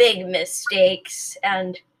some big mistakes,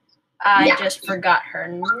 and I just forgot her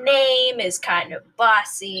name, is kind of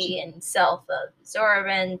bossy and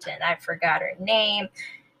self-absorbent, and I forgot her name.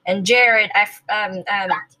 And Jared,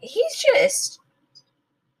 he's just,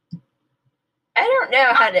 I don't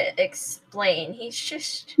know how to explain.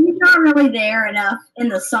 He's not really there enough in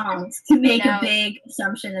the songs to make a big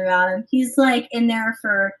assumption about him. He's like in there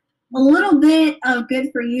for a little bit of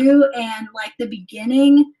Good For You and like the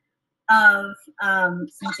beginning of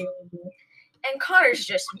something. And Connor's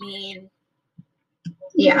just mean.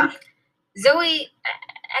 Yeah. Zoe's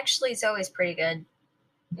pretty good.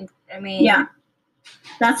 I mean, yeah.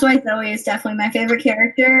 That's why Zoe is definitely my favorite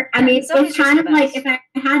character. I mean, it's kind of like if I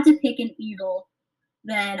had to pick an evil,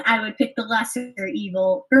 then I would pick the lesser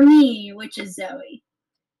evil for me, which is Zoe.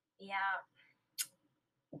 Yeah.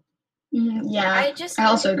 Yeah. I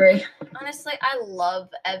also agree. Honestly, I love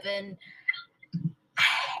Evan.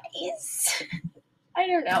 I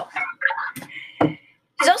don't know.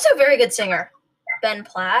 He's also a very good singer. Ben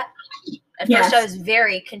Platt. At first I was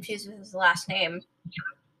very confused with his last name.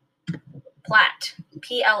 Platt.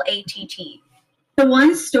 Platt. The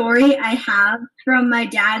one story I have from my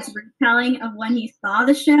dad's retelling of when he saw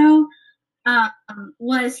the show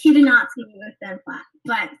was he did not see me with Ben Platt,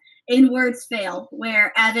 but in Words Fail,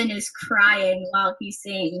 where Evan is crying while he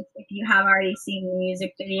sings, if you have already seen the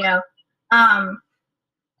music video,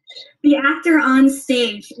 the actor on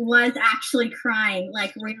stage was actually crying,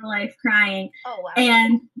 like real life crying. Oh, wow.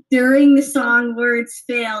 And during the song Words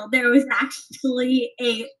Fail, there was actually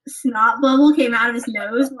a snot bubble came out of his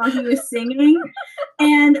nose while he was singing.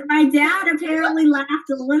 And my dad apparently laughed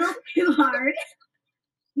a little too hard.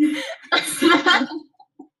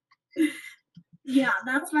 Yeah,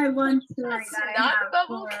 that's my one story that I have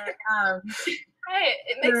bubble. for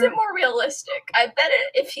It makes it more realistic. I bet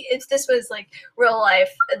if this was like real life,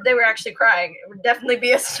 they were actually crying, it would definitely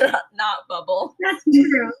be a snot bubble. That's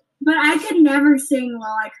true. But I could never sing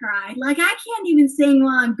while I cry. Like, I can't even sing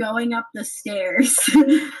while I'm going up the stairs.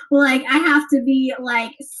 Like, I have to be,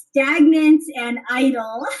 like, stagnant and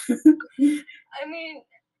idle. I mean,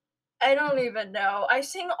 I don't even know. I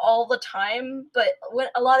sing all the time, but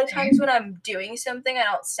a lot of times when I'm doing something, I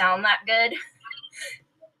don't sound that good.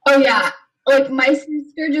 Oh, yeah. Like, my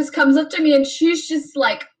sister just comes up to me and she's just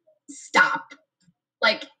like, stop.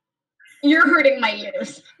 Like, you're hurting my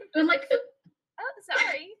ears. And I'm like, oh,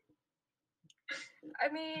 sorry.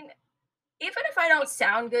 I mean, even if I don't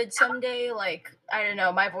sound good someday, like, I don't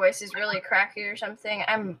know, my voice is really cracky or something,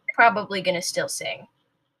 I'm probably going to still sing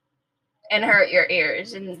and hurt your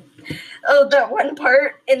ears. And, oh, that one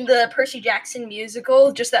part in the Percy Jackson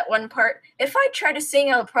musical, just that one part, if I try to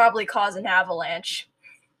sing, I'll probably cause an avalanche.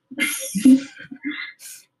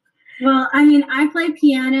 Well, I mean, I play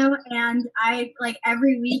piano, and I, like,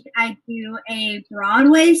 every week I do a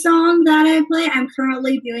Broadway song that I play. I'm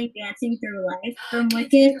currently doing Dancing Through Life from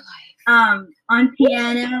Wicked on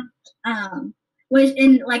piano, which,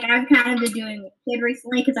 and, like, I've kind of been doing Wicked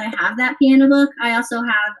recently because I have that piano book. I also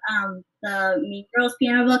have the Mean Girls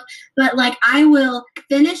piano book, but, like, I will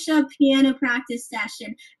finish a piano practice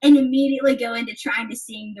session and immediately go into trying to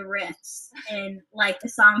sing the riffs in, like, the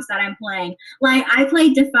songs that I'm playing. Like, I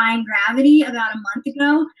played Defying Gravity about a month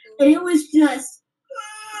ago, and it was just,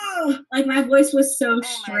 like, my voice was so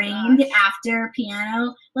strained after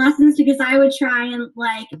piano lessons because I would try and,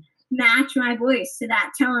 like, match my voice to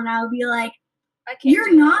that tone. I would be like,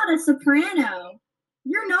 you're not a soprano.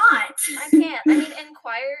 You're not. I can't. I mean, in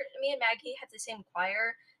choir, me and Maggie have the same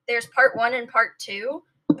choir. There's part 1 and part 2.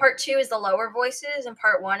 Part 2 is the lower voices, and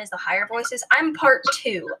part 1 is the higher voices. I'm part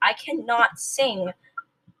 2. I cannot sing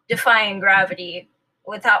Defying Gravity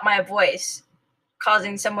without my voice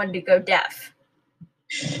causing someone to go deaf.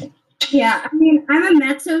 Yeah, I mean, I'm a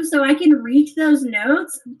mezzo, so I can reach those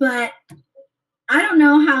notes, but I don't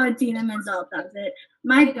know how Idina Menzel does it.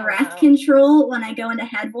 My breath control when I go into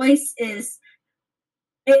head voice is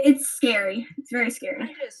it's scary. It's very scary.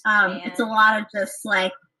 It's a lot of just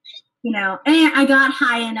like, you know, and I got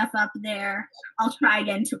high enough up there. I'll try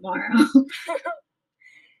again tomorrow.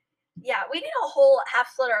 Yeah, we did a whole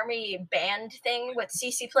Half Blood Army band thing with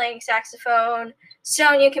Cece playing saxophone.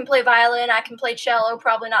 Sonia can play violin. I can play cello,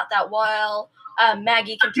 probably not that well.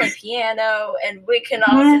 Maggie can play piano, and we can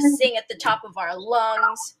all just sing at the top of our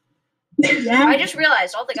lungs. Yeah. I just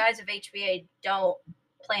realized all the guys of HBA don't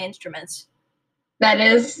play instruments. That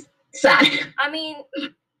is sad. I mean,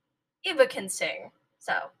 Eva can sing,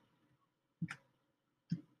 so.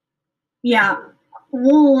 Yeah,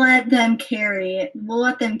 we'll let them carry it. We'll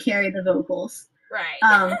let them carry the vocals.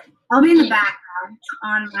 Right. I'll be in the background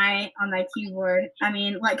on my keyboard. I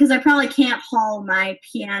mean, like, because I probably can't haul my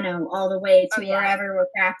piano all the way to wherever we're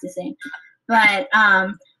practicing. But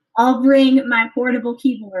I'll bring my portable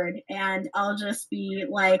keyboard, and I'll just be,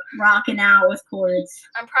 like, rocking out with chords.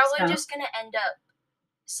 I'm probably just going to end up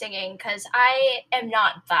singing because I am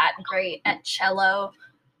not that great at cello.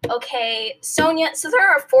 Okay, Sonia, so there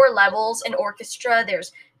are 4 levels in orchestra.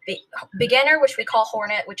 There's beginner, which we call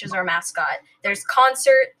Hornet, which is our mascot. There's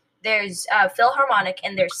concert, there's Philharmonic,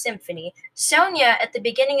 and there's symphony. Sonia, at the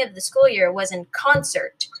beginning of the school year, was in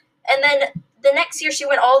concert. And then the next year she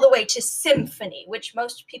went all the way to symphony, which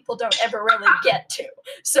most people don't ever really get to.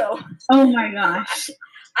 So, oh my gosh.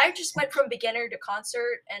 I just went from beginner to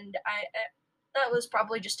concert, and that was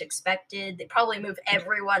probably just expected. They probably move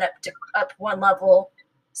everyone up one level.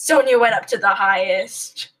 Sonia went up to the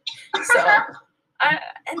highest. So, I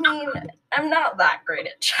mean, I'm not that great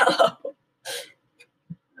at cello.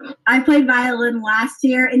 I played violin last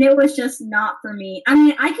year, and it was just not for me. I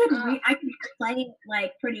mean, I could play,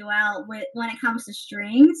 like, pretty well when it comes to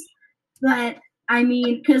strings, but I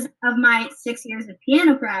mean, because of my 6 years of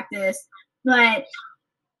piano practice. But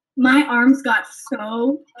my arms got so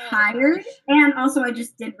Oh, tired, gosh. and also I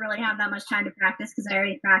just didn't really have that much time to practice because I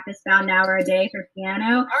already practiced about an hour a day for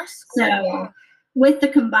piano. Our school. So with the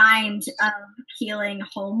combined Keeling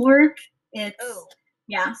homework, it's Oh.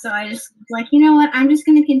 yeah. So I just was like, you know what? I'm just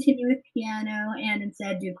gonna continue with piano and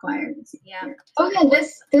instead do choir this Yeah. year. Oh yeah,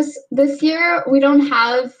 this year we don't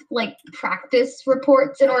have like practice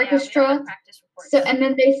reports in Oh, yeah, we don't orchestra. have practice reports. So and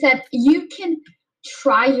then they said you can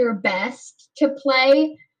try your best to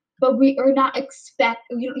play, but we are not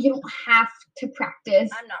you don't have to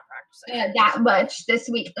practice I'm not practicing. that much this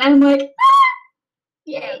week. And I'm like,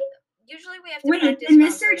 yay. Yeah. Usually we have to Wait, practice. did around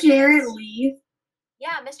Mr. 30 Jarrett minutes. leave?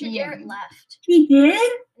 Yeah, Mr. Yeah. Jarrett left. He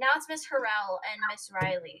did? Now it's Miss Harrell and Miss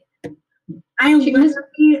Riley. I She was-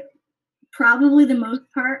 literally, probably the most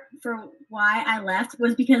part for why I left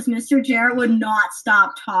was because Mr. Jarrett would not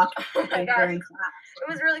stop talking Oh my gosh. during class. It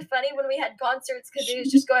was really funny when we had concerts because it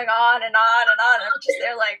was just going on and on and on. I'm just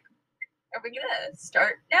there like, are we gonna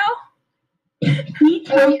start now? He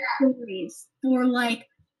told stories for like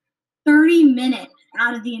 30 minutes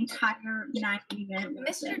out of the entire 90-minute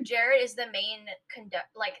Mr. Jarrett is the main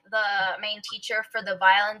teacher for the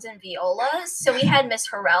violins and violas. So we had Miss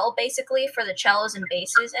Harrell basically for the cellos and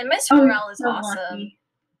basses, and Miss Harrell is so awesome. lucky.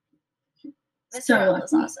 Miss So Harrell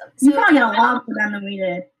is lucky. awesome. You So probably got a lot more done than we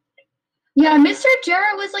did. Yeah, Mr.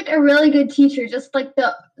 Jarrett was like a really good teacher. Just like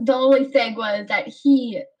the only thing was that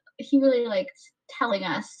he really liked telling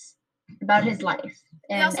us about his life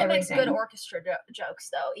and he also everything. makes good orchestra jokes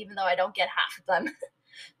though, even though I don't get half of them.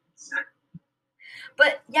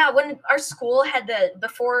 But yeah, when our school had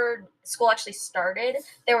before school actually started,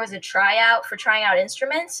 there was a tryout for trying out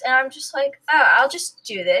instruments, and I'm just like, oh, I'll just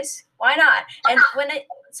do this. Why not? And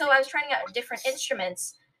so I was trying out different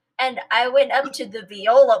instruments, and I went up to the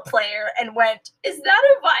viola player and went, "Is that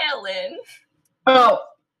a violin?" Oh,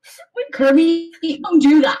 Kirby, you don't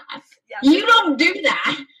do that. Yeah, You don't do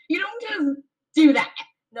that. You don't just do that.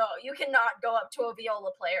 No, you cannot go up to a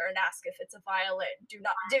viola player and ask if it's a violin. Do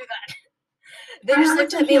not do that. They just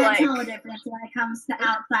looked at me can't like, tell the difference when it comes to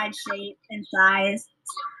outside shape and size.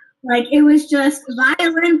 Like it was just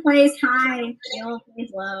violin plays high, viola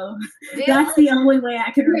plays low. That's the only way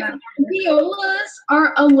I could remember. Violas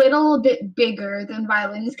are a little bit bigger than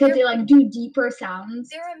violins because they like do deeper sounds.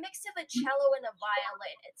 They're a mix of a cello and a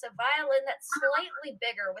violin. It's a violin that's slightly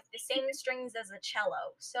bigger with the same strings as a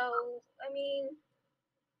cello. So, I mean,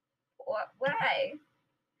 why?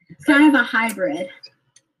 It's kind of a hybrid.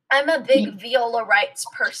 I'm a big viola rights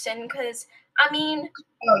person because, I mean,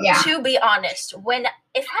 Oh yeah. to be honest,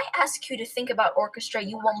 if I ask you to think about orchestra,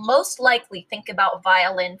 you will most likely think about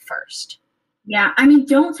violin first. Yeah, I mean,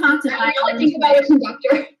 don't talk to I violin. think about a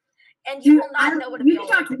conductor. And you will not know what a You can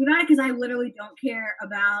viola talk to me about it because I literally don't care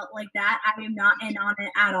about like that. I am not in on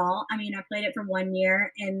it at all. I mean, I played it for 1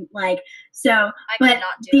 year and like so. I But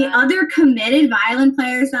cannot do the that. other committed violin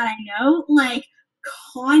players that I know like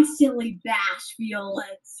constantly bash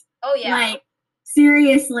violas. Oh yeah. Like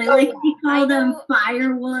seriously, Oh, like yeah. they call I them know-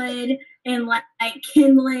 firewood and like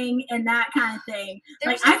kindling and that kind of thing.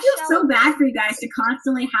 There's Like I a feel cello- so bad for you guys to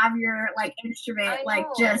constantly have your like I instrument like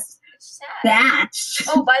know. just It's sad. bashed.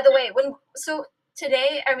 Oh, by the way, when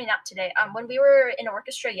we were in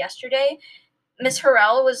orchestra yesterday, Miss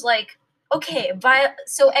Harrell was like, okay,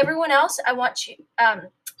 so everyone else, I want you,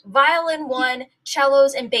 violin 1,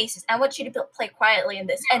 cellos, and basses. I want you to play quietly in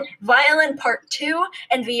this. And violin part 2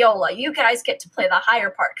 and viola, you guys get to play the higher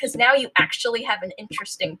part because now you actually have an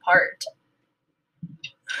interesting part.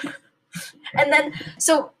 And then,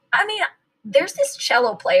 so, I mean, there's this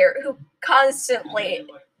cello player who constantly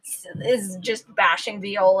is just bashing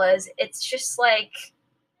violas. It's just like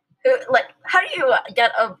how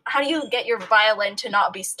do you get your violin to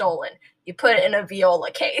not be stolen? You put it in a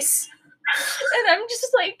viola case. And I'm just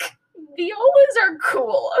like, violas are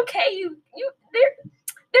cool, okay?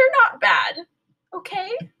 They're not bad, okay?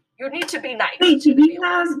 You need to be nice. Wait, to did the you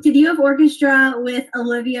violas. have orchestra with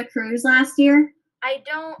Olivia Cruz last year? I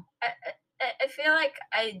don't. I feel like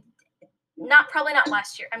probably not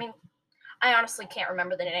last year. I mean, I honestly can't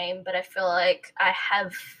remember the name, but I feel like I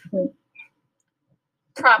have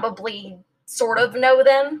probably sort of know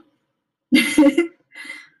them.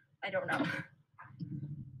 I don't know.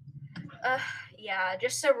 Yeah,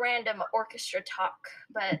 just a random orchestra talk,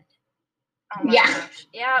 but oh my gosh.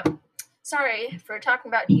 Yeah. Sorry for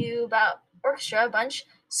talking about orchestra a bunch.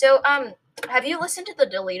 So, have you listened to the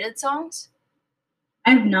deleted songs?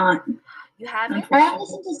 I have not. You haven't? I have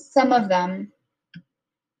listened to some of them.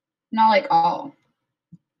 Not like all.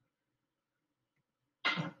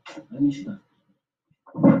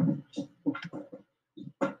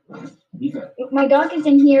 My dog is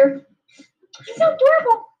in here. so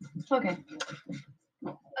adorable. Okay.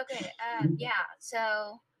 Okay, yeah,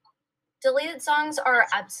 so deleted songs are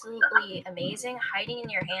absolutely amazing. Hiding in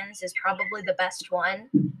Your Hands is probably the best one.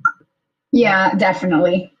 Yeah,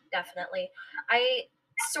 definitely. Definitely. I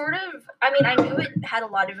knew it had a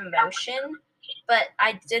lot of emotion, but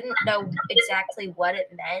I didn't know exactly what it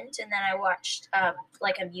meant. And then I watched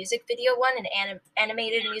like a music video one, an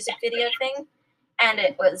animated music video thing, and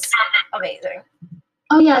it was amazing.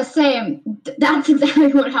 Oh yeah, same. That's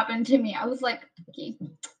exactly what happened to me. I was like, okay.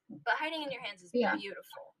 But Hiding in Your Hands is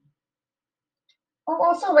beautiful. Oh,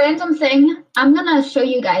 also random thing. I'm gonna show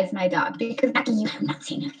you guys my dog because Becky, you have not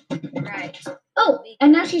seen him. Right. Oh,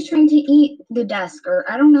 and now she's trying to eat the desk, or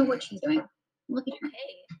I don't know what she's doing. Look at her.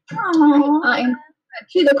 Okay. And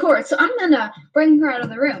to the court. So I'm gonna bring her out of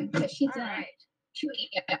the room because she's shooting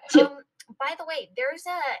it too. By the way, there's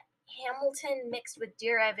a Hamilton mixed with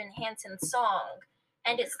Dear Evan Hansen song,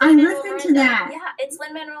 and it's I listened to that. Yeah, it's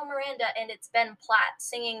Lin-Manuel Miranda and it's Ben Platt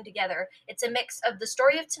singing together. It's a mix of The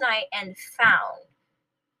Story of Tonight and Found.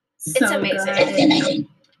 It's amazing. It's amazing.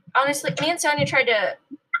 Honestly, me and Sonia tried to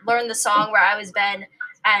learn the song where I was Ben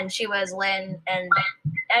and she was Lynn, and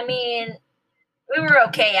I mean, we were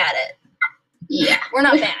okay at it. Yeah. We're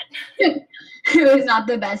not bad. It was not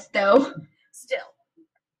the best though.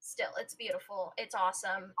 Still, it's beautiful. It's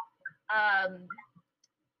awesome.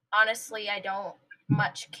 Honestly, I don't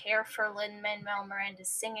much care for Lin-Manuel Miranda's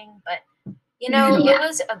singing, but you know, it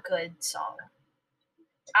was a good song.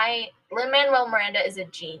 Lin-Manuel Miranda is a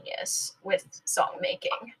genius with song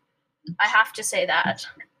making. I have to say that.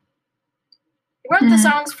 He wrote the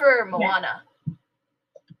songs for Moana.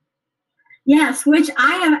 Yes, which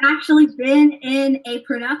I have actually been in a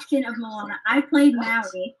production of Moana. I played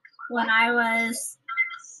Maui when I was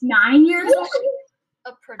 9 years old.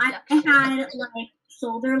 A production. I had like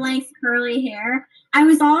shoulder length curly hair. I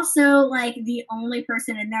was also like the only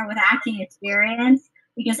person in there with acting experience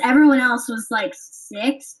because everyone else was like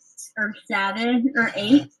 6 or 7 or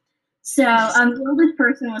 8. So the oldest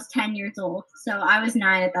person was 10 years old. So I was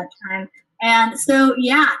 9 at that time. And so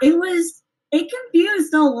yeah, it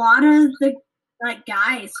confused a lot of the like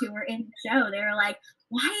guys who were in the show. They were like,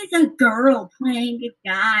 why is a girl playing a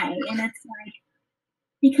guy? And it's like,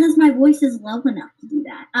 because my voice is low enough to do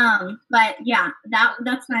that. But yeah,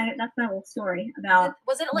 that's my whole story about.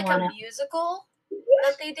 Was it like Moana. A musical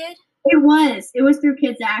that they did? It was through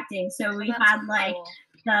kids acting. So we had like cool.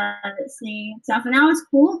 The singing stuff, and that was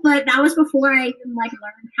cool. But that was before I even like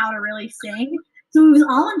learned how to really sing. So it was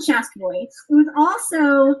all in chest voice. It was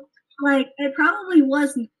also like it probably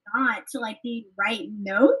was not to like the right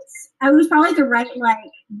notes. I was probably the right like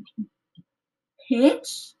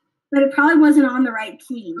pitch, but it probably wasn't on the right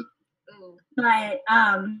key. Ooh. But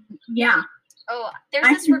yeah. Oh, there's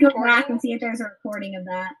I this should recording. Go back and see if there's a recording of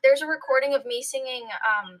that. There's a recording of me singing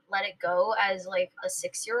 "Let It Go" as like a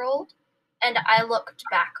 6-year-old, and I looked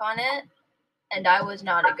back on it, and I was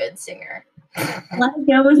not a good singer. "Let It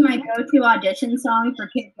Go" was my go-to audition song for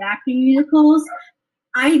kids acting musicals.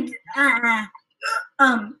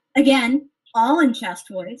 Again, all in chest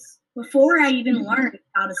voice before I even learned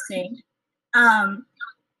how to sing.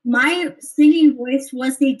 My singing voice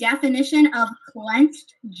was the definition of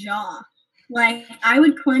clenched jaw. Like I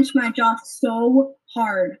would clench my jaw so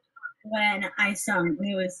hard when I sung.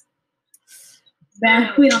 It was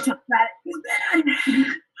bad. We don't talk about it. It was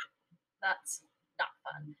bad. That's not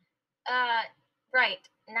fun. Right.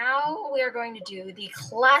 Now we are going to do the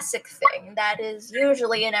classic thing that is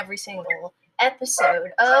usually in every single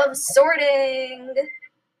episode of sorting.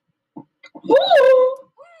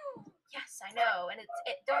 Yes, I know, and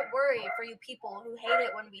don't worry for you people who hate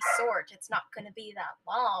it when we sort. It's not going to be that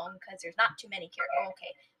long because there's not too many characters.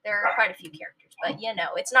 Okay, there are quite a few characters, but you know,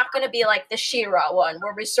 it's not going to be like the She-Ra one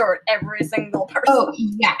where we sort every single person. Oh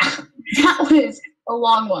yeah, that was a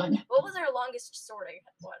long one. What was our longest sorting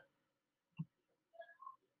one?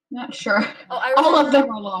 Not sure. Oh, all of them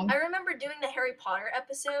were long. I remember doing the Harry Potter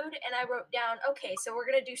episode, and I wrote down, okay, so we're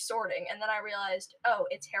gonna do sorting, and then I realized, oh,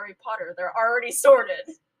 it's Harry Potter. They're already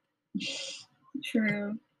sorted.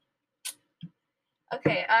 True.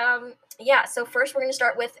 Okay. Yeah. So first, we're gonna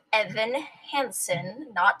start with Evan Hansen,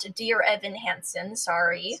 not Dear Evan Hansen.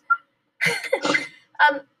 Sorry.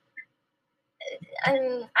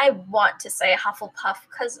 And I want to say Hufflepuff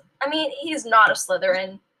because I mean he's not a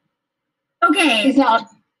Slytherin. Okay. He's not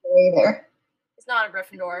either. He's not a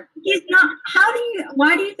Gryffindor. He's not.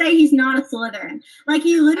 Why do you say he's not a Slytherin? Like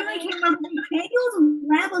he literally came up with a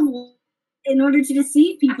web of in order to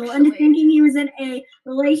deceive people into thinking he was in a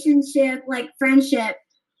relationship, like friendship,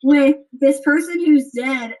 with this person who's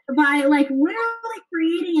dead by like literally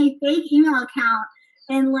creating a fake email account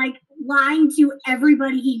and like lying to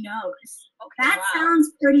everybody he knows. Okay, That wow.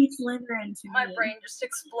 sounds pretty Slytherin to My me. brain just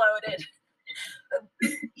exploded.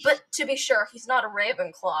 But to be sure, he's not a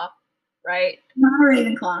Ravenclaw, right? Not a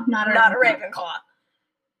Ravenclaw. Not a Ravenclaw.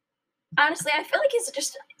 Honestly, I feel like he's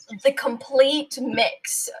just the complete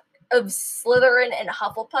mix of Slytherin and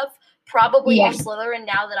Hufflepuff. Probably more Slytherin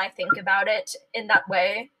now that I think about it in that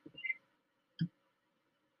way.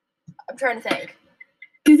 I'm trying to think.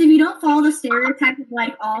 Because if you don't follow the stereotype of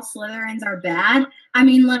like all Slytherins are bad, I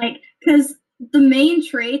mean, like, because the main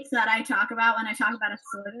traits that I talk about when I talk about a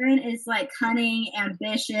Slytherin is like cunning,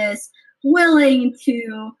 ambitious, willing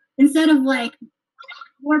to, instead of like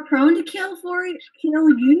more prone to kill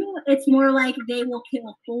you, it's more like they will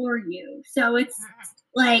kill for you. So it's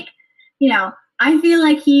like, I feel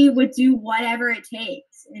like he would do whatever it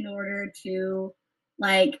takes in order to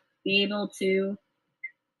like be able to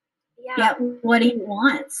get what he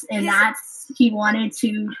wants, and he wanted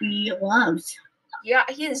to be loved. Yeah,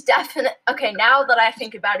 he is definitely, okay, now that I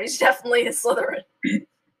think about it, he's definitely a Slytherin.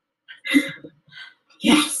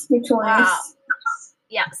 Yes, victorious. Wow.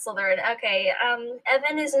 Yeah, Slytherin. Okay,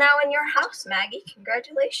 Evan is now in your house, Maggie.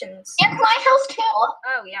 Congratulations. It's my house too.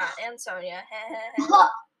 Oh, yeah, and Sonia.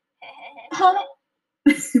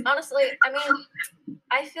 Honestly, I mean,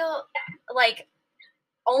 I feel like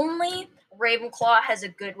only Ravenclaw has a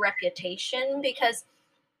good reputation because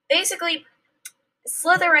basically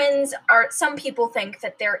Slytherins some people think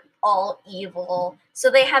that they're all evil,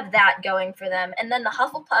 so they have that going for them. And then the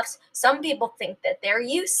Hufflepuffs, some people think that they're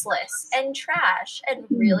useless and trash and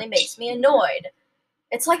really makes me annoyed.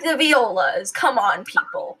 It's like the Violas. Come on,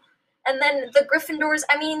 people. And then the Gryffindors,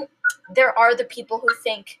 I mean, there are the people who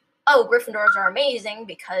think, oh, Gryffindors are amazing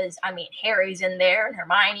because, I mean, Harry's in there and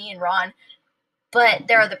Hermione and Ron. But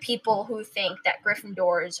there are the people who think that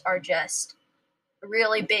Gryffindors are just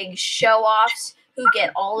really big show-offs who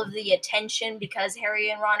get all of the attention because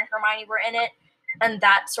Harry and Ron and Hermione were in it, and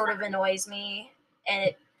that sort of annoys me.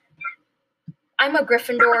 And I'm a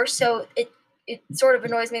Gryffindor, so it sort of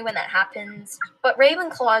annoys me when that happens. But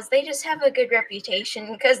Ravenclaws, they just have a good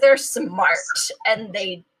reputation because they're smart, and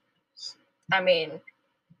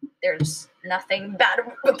there's nothing bad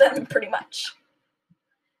with them, pretty much.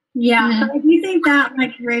 Yeah, I do think that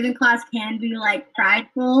like Ravenclaws can be like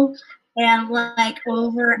prideful and like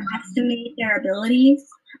overestimate their abilities,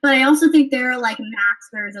 but I also think they're like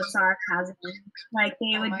masters of sarcasm. Like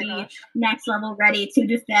they would be next level ready to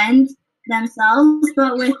defend themselves,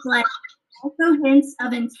 but with like also hints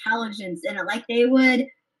of intelligence in it. Like they would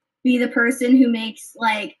be the person who makes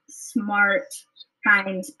like smart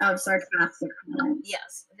kind of sarcastic comments.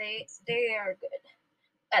 Yes, they are good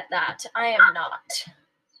at that. I am not.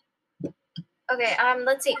 Okay,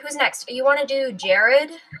 let's see. Who's next? You want to do Jared?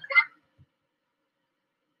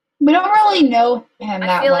 We don't really know him that well,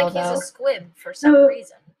 I feel like though. He's a squib for some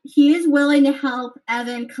reason. He is willing to help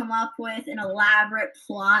Evan come up with an elaborate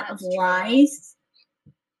plot of lies.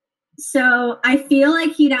 So I feel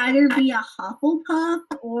like he'd either be a Hufflepuff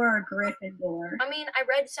or a Gryffindor. I mean, I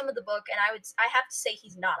read some of the book, and I have to say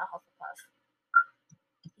he's not a Hufflepuff.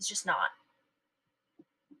 He's just not.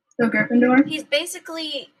 So Gryffindor? He's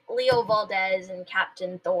basically Leo Valdez and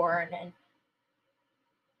Captain Thorne, and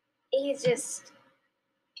he's just,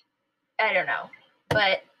 I don't know,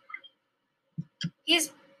 but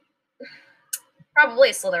he's probably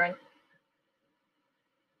a Slytherin.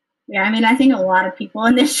 Yeah, I mean, I think a lot of people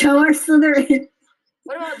in this show are Slytherin.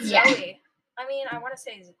 What about Zoe? I mean, I want to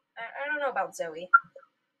say, I don't know about Zoe.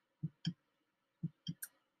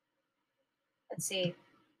 Let's see.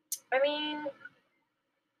 I mean,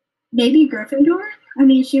 maybe Gryffindor? I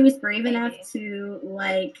mean, she was brave enough to,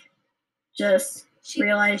 like, just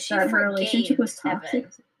realize that her relationship was toxic.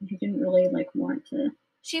 She didn't really, like, want to.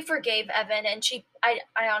 She forgave Evan, and I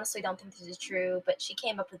honestly don't think this is true, but she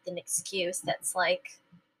came up with an excuse that's like,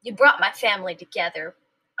 you brought my family together.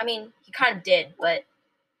 I mean, he kind of did, but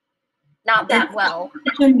not that well.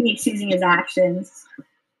 It shouldn't be excusing his actions.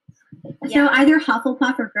 Yeah. So either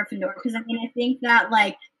Hufflepuff or Gryffindor, because, I mean, I think that,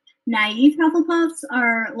 like, naive Hufflepuffs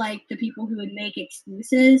are like the people who would make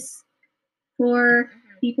excuses for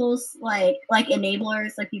people's like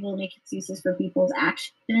enablers, like people who make excuses for people's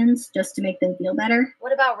actions just to make them feel better.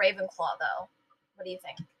 What about Ravenclaw though? What do you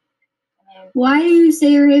think? Why do you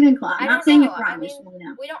say Ravenclaw? I'm not saying it's wrong. We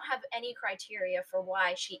don't have any criteria for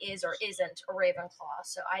why she is or isn't a Ravenclaw,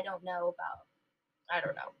 so I don't know.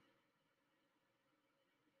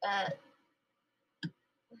 I'm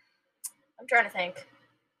trying to think.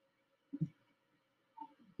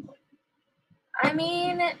 I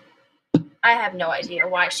mean, I have no idea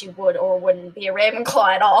why she would or wouldn't be a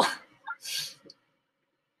Ravenclaw at all.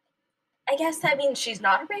 I guess that means she's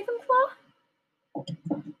not a Ravenclaw?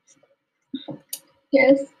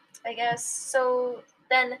 Yes. I guess. So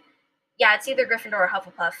then, yeah, it's either Gryffindor or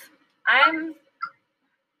Hufflepuff. I'm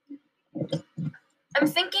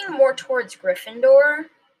thinking more towards Gryffindor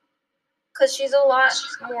because she's a lot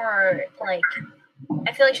more, like,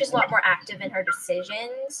 I feel like she's a lot more active in her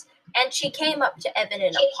decisions. And she came up to Evan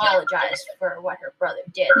and apologized for what her brother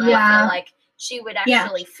did. And I Yeah. feel like she would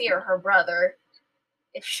actually fear her brother.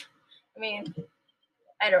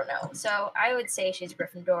 I don't know. So I would say she's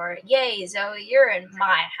Gryffindor. Yay, Zoe, you're in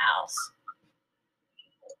my house.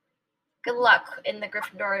 Good luck in the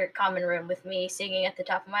Gryffindor common room with me singing at the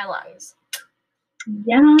top of my lungs.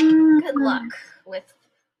 Yeah. Good luck with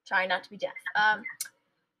trying not to be deaf.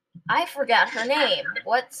 I forgot her name.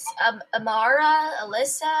 What's Amara?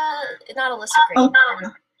 Alyssa? Not Alyssa Green.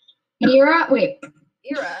 Ira? Wait.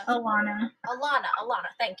 Ira. Alana.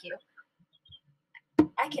 Alana, thank you.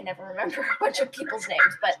 I can never remember a bunch of people's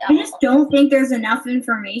names, but I just don't think there's enough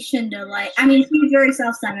information to like. I mean, she's very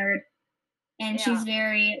self-centered, and she's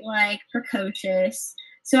very like precocious.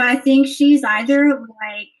 So I think she's either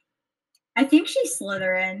like, I think she's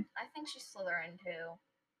Slytherin. I think she's Slytherin too.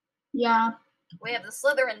 Yeah. We have the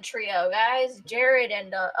Slytherin trio, guys. Jared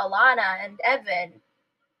and Alana and Evan.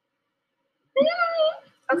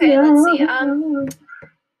 Okay, let's see.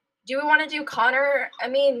 Do we want to do Connor? I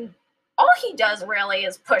mean, all he does really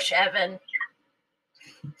is push Evan.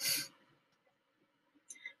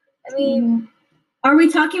 I mean, are we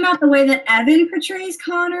talking about the way that Evan portrays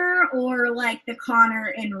Connor, or like the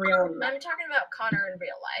Connor in real life? I'm talking about Connor in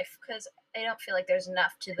real life because I don't feel like there's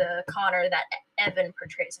enough to the Connor that Evan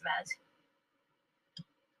portrays him as.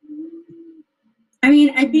 I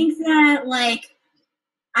mean, I think that, like,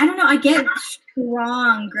 I don't know, I get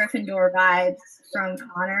strong Gryffindor vibes from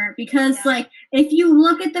Connor because, like, if you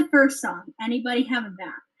look at the first song, Anybody Have a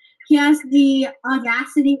Map, he has the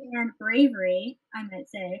audacity and bravery, I might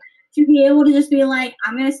say, to be able to just be like,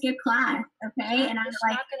 I'm going to skip class, okay? And I'm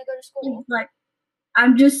like, not going to go to school. Like,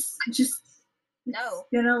 I'm just no.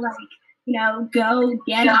 gonna, like, you know, go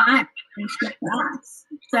get hot and skip class.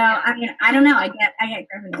 So I mean, I don't know. I get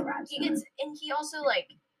Gryffindor vibes. He also like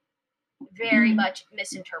very much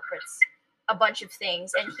misinterprets a bunch of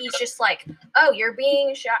things, and he's just like, "Oh, you're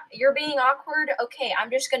being awkward. Okay,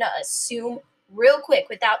 I'm just gonna assume real quick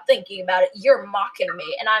without thinking about it. You're mocking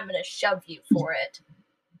me, and I'm gonna shove you for it."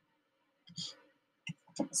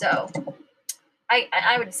 So,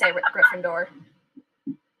 I would say Gryffindor.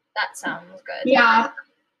 That sounds good. Yeah.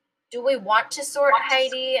 Do we want to sort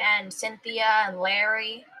Heidi and Cynthia and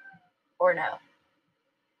Larry, or no?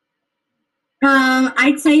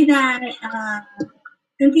 I'd say that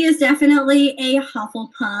Cynthia's definitely a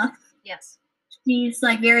Hufflepuff. Yes. She's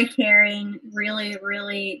like very caring, really,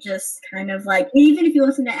 really just kind of like, even if you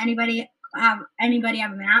listen to anybody have a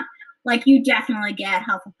map, like you definitely get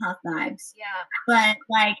Hufflepuff vibes. Yeah. But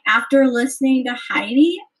like after listening to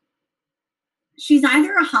Heidi, she's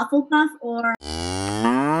either a Hufflepuff or.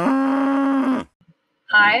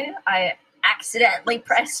 Hi, I accidentally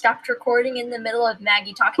stopped recording in the middle of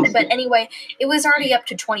Maggie talking, but anyway, it was already up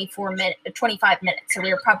to 25 minutes, so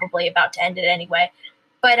we were probably about to end it anyway.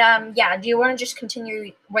 But yeah, do you want to just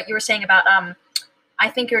continue what you were saying about I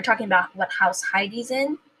think you were talking about what house Heidi's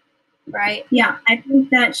in, right? Yeah, I think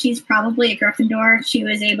that she's probably a Gryffindor. She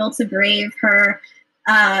was able to brave her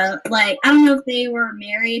like, I don't know if they were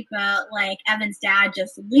married, but like Evan's dad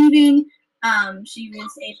just leaving, she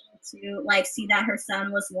was able to like see that her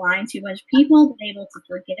son was lying to a bunch of people, but able to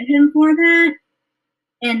forgive him for that,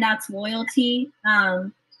 and that's loyalty.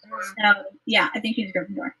 So yeah, I think she's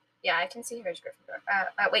Gryffindor. Yeah, I can see her as Gryffindor.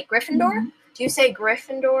 Wait, Gryffindor? Mm-hmm. Do you say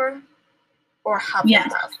Gryffindor or Hufflepuff?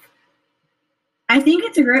 Yes. I think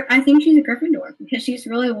she's a Gryffindor because she's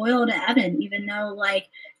really loyal to Evan, even though like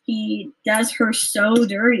he does her so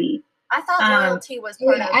dirty. I thought loyalty was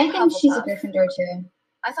part of I think Hufflepuff. she's a Gryffindor too.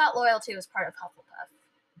 I thought loyalty was part of Hufflepuff.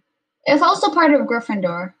 It's also part of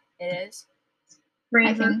Gryffindor. It is?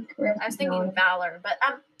 I think. I was thinking Valor, but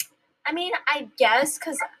I mean, I guess,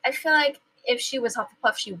 because I feel like if she was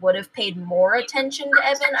Hufflepuff, she would have paid more attention to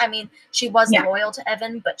Evan. I mean, she was loyal to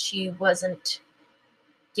Evan, but she wasn't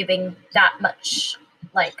giving that much,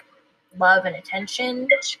 like, love and attention.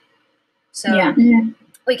 So,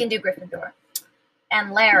 we can do Gryffindor.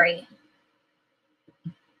 And Larry.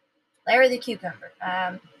 Larry the Cucumber.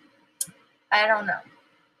 I don't know.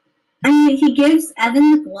 I mean, he gives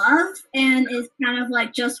Evan the glove and is kind of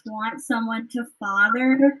like just wants someone to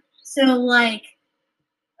father. So, like,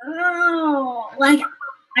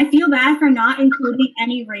 I feel bad for not including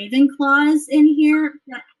any Ravenclaws in here,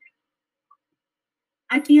 but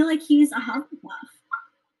I feel like he's a Hufflepuff.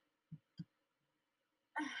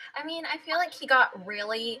 I mean, I feel like he got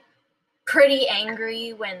really pretty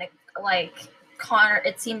angry when like Connor.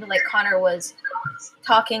 It seemed like Connor was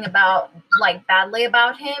talking about like badly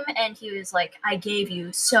about him, and he was like, "I gave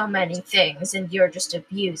you so many things, and you're just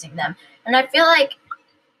abusing them." And I feel like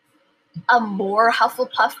a more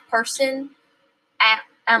Hufflepuff person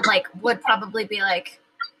and like would probably be like,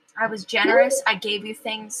 I was generous, I gave you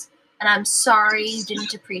things, and I'm sorry you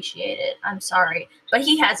didn't appreciate it. I'm sorry. But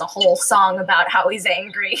he has a whole song about how he's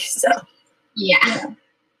angry, so Yeah.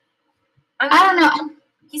 I I don't know.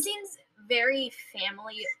 He seems very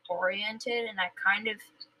family oriented, and I kind of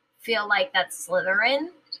feel like that's Slytherin.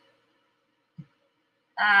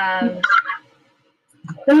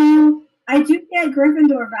 So I do get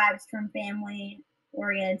Gryffindor vibes from family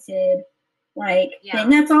oriented like thing.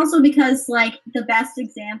 That's also because like the best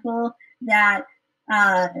example that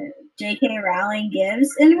J.K. Rowling gives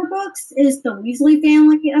in her books is the Weasley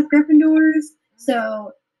family of Gryffindors.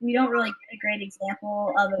 So we don't really get a great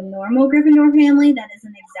example of a normal Gryffindor family that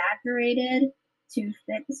isn't exaggerated to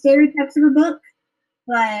fit the stereotypes of a book.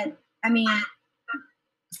 But I mean,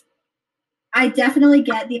 I definitely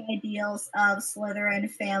get the ideals of Slytherin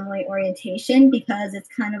family orientation because it's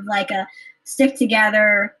kind of like a stick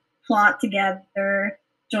together, plot together,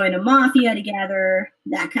 join a mafia together,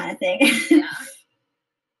 that kind of thing. Yeah.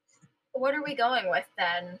 What are we going with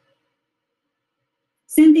then?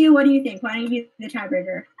 Cynthia, what do you think? Why don't you be the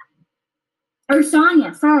tiebreaker? Or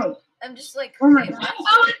Sonia, sorry. I'm just like, oh my wait, god.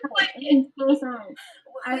 what? I'm so sorry.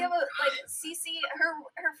 We have a like Cece.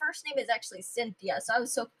 Her first name is actually Cynthia, so I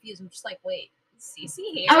was so confused. I'm just like, wait, is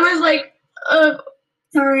Cece here? I was like,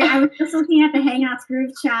 sorry, I was just looking at the Hangouts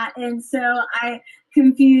group chat, and so I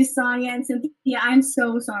confused Sonia and Cynthia. I'm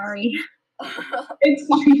so sorry. It's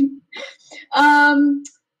fine.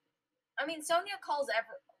 I mean, Sonia calls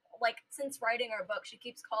since writing her book, she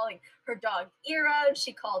keeps calling her dog Ira.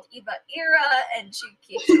 She called Eva Ira, and she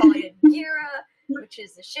keeps calling it Gira, which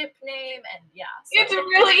is the ship name, and yeah. So. It's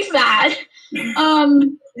really sad.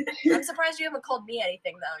 I'm surprised you haven't called me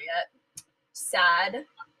anything though yet. Sad.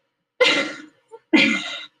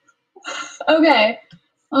 Okay.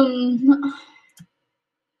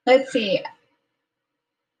 Let's see.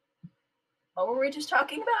 What were we just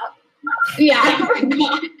talking about? Yeah, I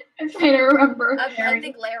forgot. I'm trying to remember. I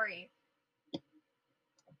think Larry.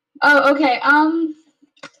 Oh, okay. I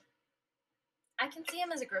can see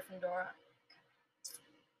him as a Gryffindor.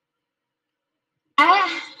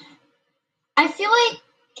 I feel like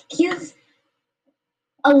he's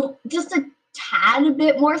just a tad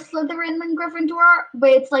bit more Slytherin than Gryffindor, but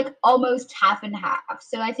it's like almost half and half.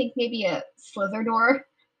 So I think maybe a Slytherdor.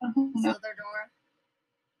 Slytherdor.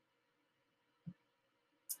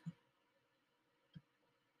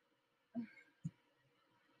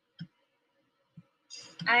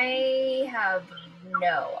 I have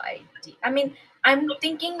no idea. I mean, I'm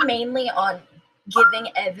thinking mainly on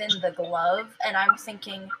giving Evan the glove, and I'm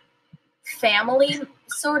thinking family,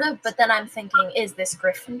 sort of, but then I'm thinking, is this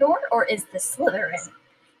Gryffindor or is this Slytherin?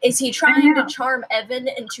 Is he trying to charm Evan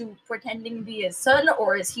into pretending to be his son,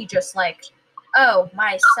 or is he just like, oh,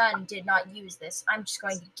 my son did not use this, I'm just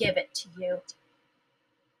going to give it to you?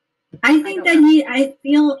 I think that I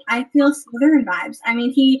feel Slytherin vibes. I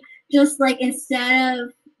mean, he just like, instead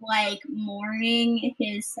of like mourning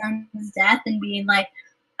his son's death and being like,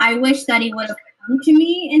 I wish that he would have come to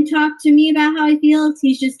me and talked to me about how he feels,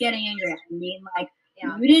 he's just getting angry at me, like,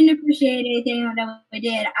 you didn't appreciate anything that I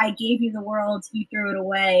did. I gave you the world, you threw it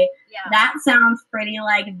away. Yeah. That sounds pretty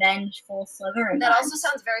like vengeful Slytherin. That also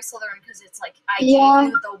sounds very Slytherin because it's like, I gave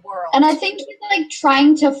you the world. And I think he's like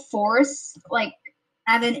trying to force like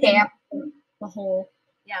Evan in the whole.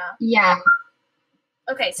 Yeah. Yeah.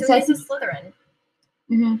 Okay, so he's a Slytherin.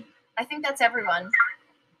 Mm-hmm. I think that's everyone.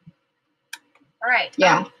 All right.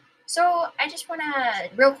 Yeah. So I just want to,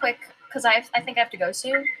 real quick, because I think I have to go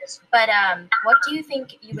soon, but what do you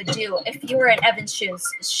think you would do if you were in Evan's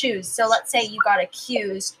shoes? So let's say you got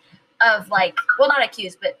accused of, like, well, not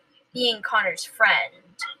accused, but being Connor's friend,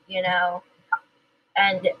 you know,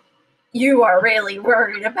 and you are really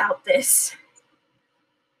worried about this.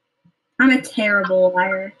 I'm a terrible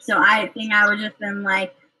liar, so I think I would just been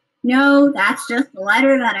like, no, that's just the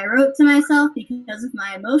letter that I wrote to myself because of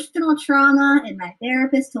my emotional trauma, and my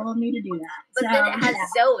therapist told me to do that. But then it has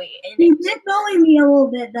Zoe in it. He did bully me a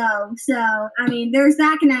little bit, though, so, I mean, there's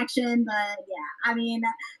that connection, but, yeah, I mean,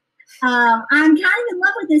 I'm kind of in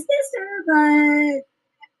love with his sister,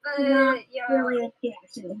 but not really a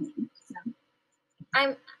connection with him, so.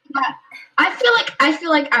 I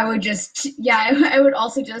feel like I would just, I would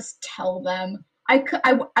also just tell them.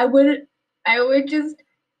 I would just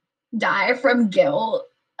die from guilt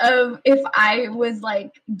of if I was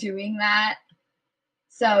like doing that.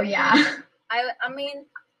 So yeah. I mean,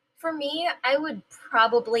 for me, I would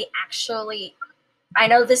probably actually. I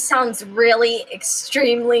know this sounds really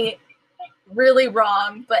extremely, really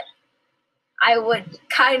wrong, but I would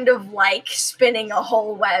kind of like spinning a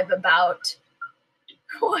whole web about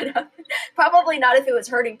what happened. Probably not if it was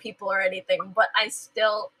hurting people or anything, but I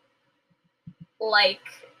still like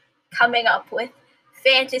coming up with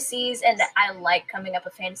fantasies, and I like coming up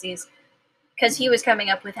with fantasies because he was coming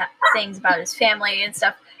up with things about his family and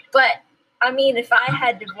stuff. But I mean, if I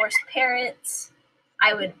had divorced parents,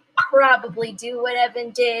 I would probably do what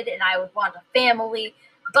Evan did, and I would want a family.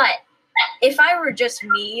 But if I were just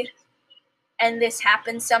me and this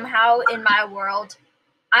happened somehow in my world,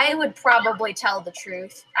 I would probably tell the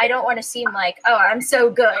truth. I don't want to seem like, oh, I'm so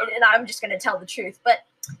good and I'm just going to tell the truth. But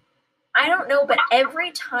I don't know, but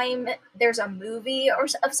every time there's a movie or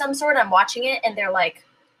of some sort, I'm watching it and they're like,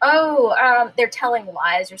 oh, they're telling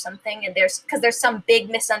lies or something. And because there's some big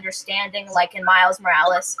misunderstanding, like in Miles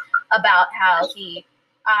Morales, about how he,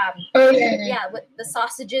 with the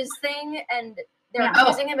sausages thing, and they're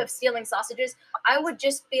accusing him of stealing sausages. I would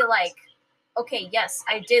just be like, okay, yes,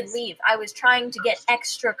 I did leave. I was trying to get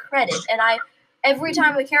extra credit, and every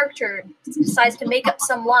time a character decides to make up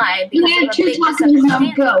some lie because you of had a two big tacos now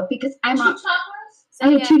misunderstanding. go because I'm on. I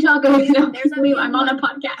Sonia, had 2 tacos now. there's a Leave, mute I'm on a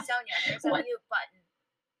button. podcast. Sonia, there's a mute button.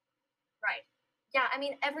 Right. Yeah, I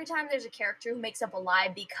mean, every time there's a character who makes up a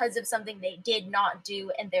lie because of something they did not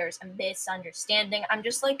do and there's a misunderstanding, I'm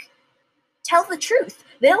just like, tell the truth.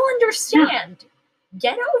 They'll understand.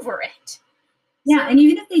 Get over it. Yeah, and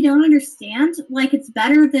even if they don't understand, like, it's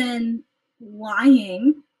better than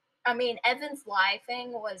lying. I mean, Evan's lie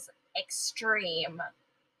thing was extreme.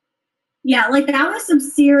 Yeah, like, that was some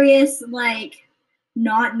serious, like,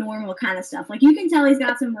 not normal kind of stuff. Like, you can tell he's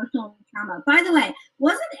got some emotional trauma. By the way,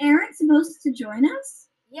 wasn't Erin supposed to join us?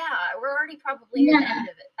 Yeah, we're already probably at the end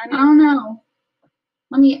of it. I don't know.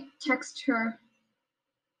 Let me text her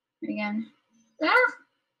again. There.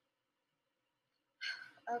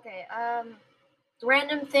 Okay,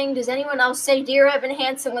 random thing. Does anyone else say Dear Evan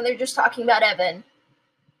Hansen when they're just talking about Evan?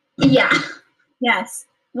 Yeah. Yes.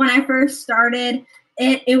 When I first started,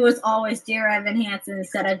 it was always Dear Evan Hansen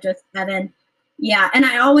instead of just Evan. Yeah, and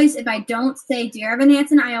I always, if I don't say Dear Evan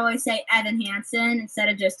Hansen, I always say Evan Hansen instead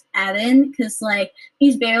of just Evan, because, like,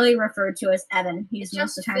 he's barely referred to as Evan. He's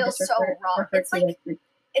most of the time feels just so referred wrong. to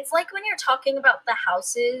It's like when you're talking about the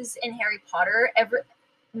houses in Harry Potter,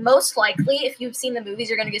 most likely, if you've seen the movies,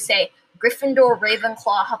 you're going to say Gryffindor,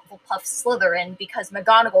 Ravenclaw, Hufflepuff, Slytherin, because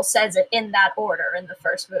McGonagall says it in that order in the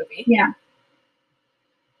first movie. Yeah.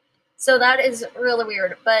 So that is really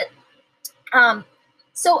weird. But,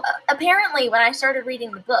 apparently when I started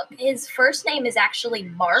reading the book, his first name is actually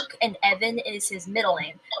Mark, and Evan is his middle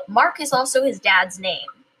name. Mark is also his dad's name.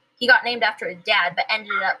 He got named after his dad, but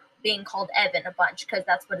ended up being called Evan a bunch because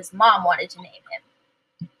that's what his mom wanted to name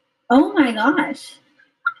him. Oh my gosh.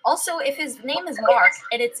 Also, if his name is Mark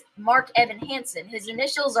and it's Mark Evan Hansen, his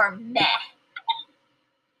initials are Meh.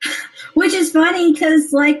 Which is funny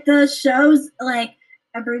because, like, the show's, like,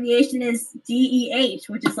 abbreviation is DEH,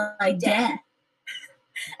 which is like death.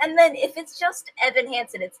 And then if it's just Evan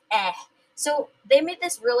Hansen, it's Eh. So they made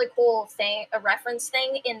this really cool thing, a reference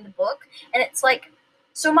thing in the book, and it's like,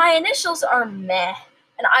 so my initials are Meh,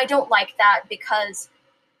 and I don't like that because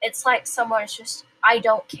it's like someone's just, I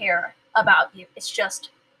don't care about you. It's just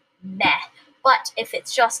Meh. But if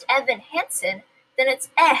it's just Evan Hansen, then it's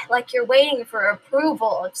like you're waiting for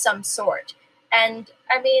approval of some sort. And,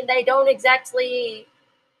 I mean, they don't exactly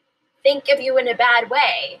think of you in a bad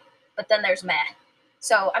way, but then there's Meh.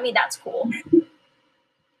 So, I mean, that's cool.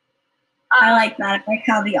 I like that. I like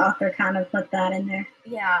how the author kind of put that in there.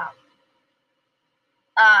 Yeah.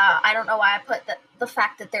 I don't know why I put the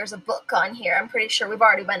fact that there's a book on here. I'm pretty sure we've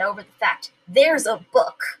already went over the fact there's a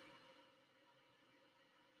book.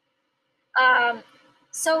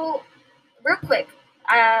 So, real quick,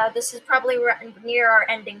 this is probably near our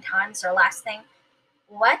ending time, so our last thing.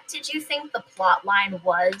 What did you think the plot line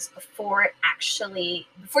was before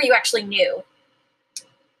you actually knew?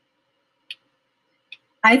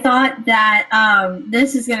 I thought that,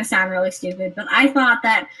 this is going to sound really stupid, but I thought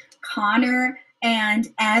that Connor and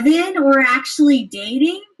Evan were actually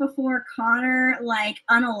dating before Connor, like,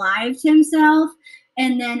 unalived himself.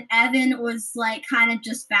 And then Evan was, like, kind of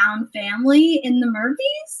just found family in the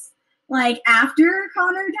Murphys, like, after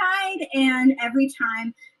Connor died. And every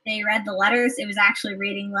time they read the letters, it was actually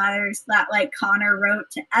reading letters that, like, Connor wrote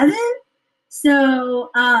to Evan. So,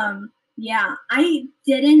 yeah, I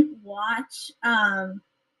didn't watch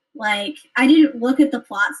Like, I didn't look at the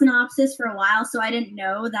plot synopsis for a while, so I didn't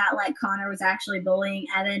know that, like, Connor was actually bullying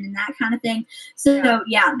Evan and that kind of thing. So,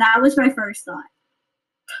 yeah, that was my first thought.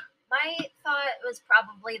 My thought was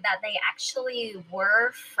probably that they actually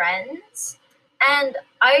were friends. And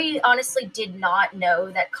I honestly did not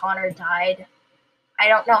know that Connor died. I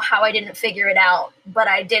don't know how I didn't figure it out, but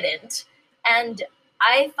I didn't. And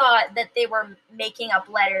I thought that they were making up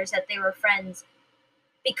letters, that they were friends,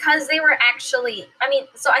 because they were actually,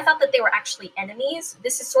 so I thought that they were actually enemies.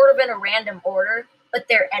 This is sort of in a random order, but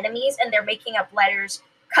they're enemies and they're making up letters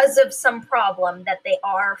because of some problem that they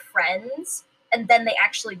are friends, and then they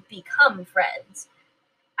actually become friends.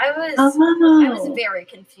 I was very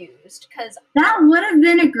confused because that would have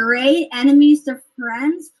been a great enemies to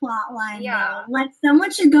friends plotline. Yeah. Though. Like,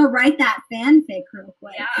 someone should go write that fanfic real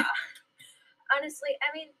quick. Yeah. Honestly,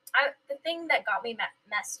 the thing that got me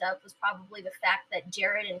messed up was probably the fact that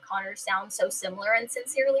Jared and Connor sound so similar and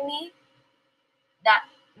Sincerely Me. That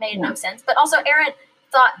made no sense. But also, Aaron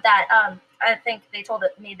thought that, I think they told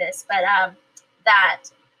me this, but that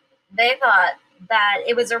they thought that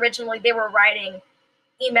it was originally, they were writing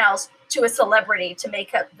emails to a celebrity to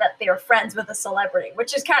make up that they were friends with a celebrity,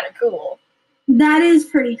 which is kind of cool. That is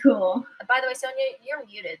pretty cool. By the way, Sonia, you're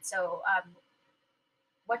muted, so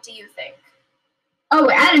what do you think? Oh,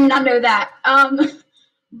 I did not know that.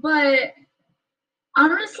 But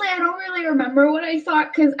honestly, I don't really remember what I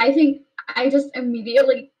thought because I think I just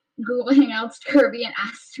immediately Google Hangouts Kirby and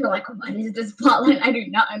asked her, like, what is this plotline? I do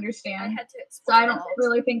not understand. I had to explain. So I don't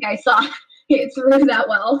really think I saw it through that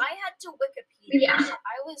well. I had to Wikipedia. Yeah.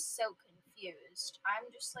 I was so confused. I'm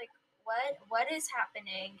just like, what is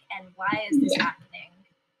happening and why is this happening?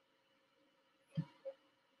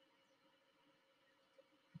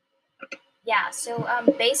 Yeah, so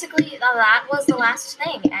basically that was the last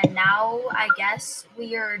thing, and now I guess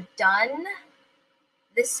we are done.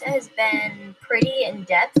 This has been pretty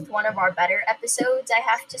in-depth, one of our better episodes, I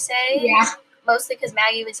have to say. Yeah. Mostly because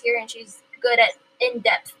Maggie was here and she's good at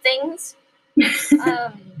in-depth things.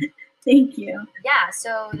 Thank you. Yeah,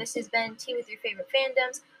 so this has been Tea with Your Favorite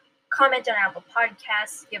Fandoms. Comment on Apple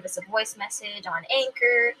Podcasts, give us a voice message on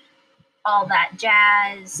Anchor, all that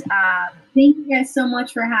jazz. Thank you guys so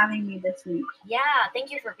much for having me this week. Yeah,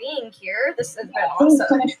 thank you for being here. This has been awesome. It was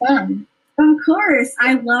so much fun. Of course,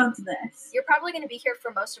 I loved this. You're probably going to be here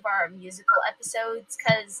for most of our musical episodes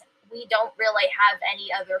because we don't really have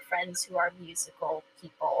any other friends who are musical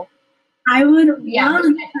people. I would love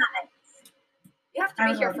that. You have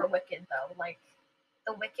to be here for Wicked, though. Like,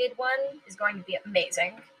 the Wicked one is going to be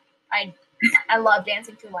amazing. I love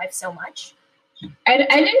Dancing Through Life so much. I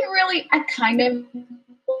didn't really. I kind of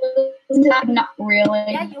listened to that, not really.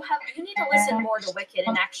 Yeah, you need to listen more to Wicked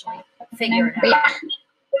and actually figure it out.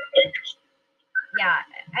 Yeah,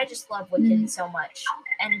 I just love Wicked so much.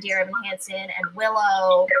 And Dear Evan Hansen and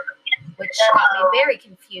Willow, which got me very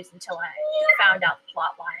confused until I found out the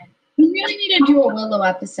plot line. We really need to do a Willow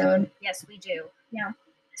episode. Yes, we do. Yeah.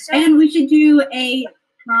 So, and we should do a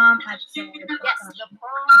prom episode. Yes, the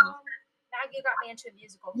prom. Maggie got me into a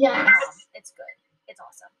musical. Yes. Prom. It's good. It's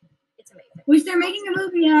awesome. It's amazing. Which they're making a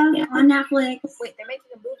movie of on Netflix. Wait, they're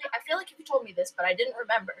making a movie? I feel like you told me this, but I didn't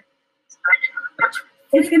remember.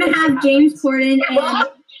 It's going to have James Corden and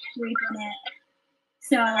Reap in it.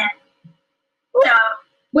 So.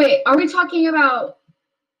 Wait, are we talking about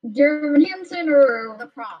Dear Evan Hansen or the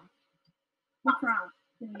prom? The prom.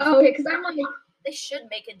 Oh, okay, because I'm like. They should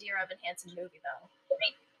make a Dear Evan Hansen movie, though.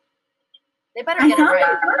 They better get it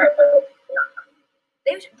right.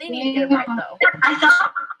 They need to get it right, though.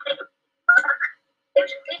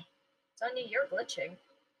 Sonia, you're glitching.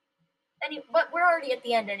 But we're already at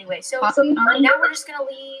the end anyway, so awesome. Now we're just gonna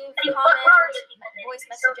leave comment, voice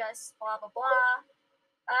message us, blah blah blah.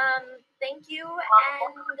 Thank you,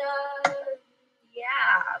 and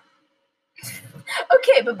yeah.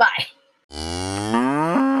 Okay, bye-bye.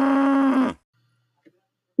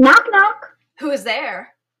 Knock knock. Who is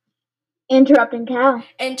there? Interrupting Cal.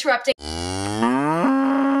 Interrupting.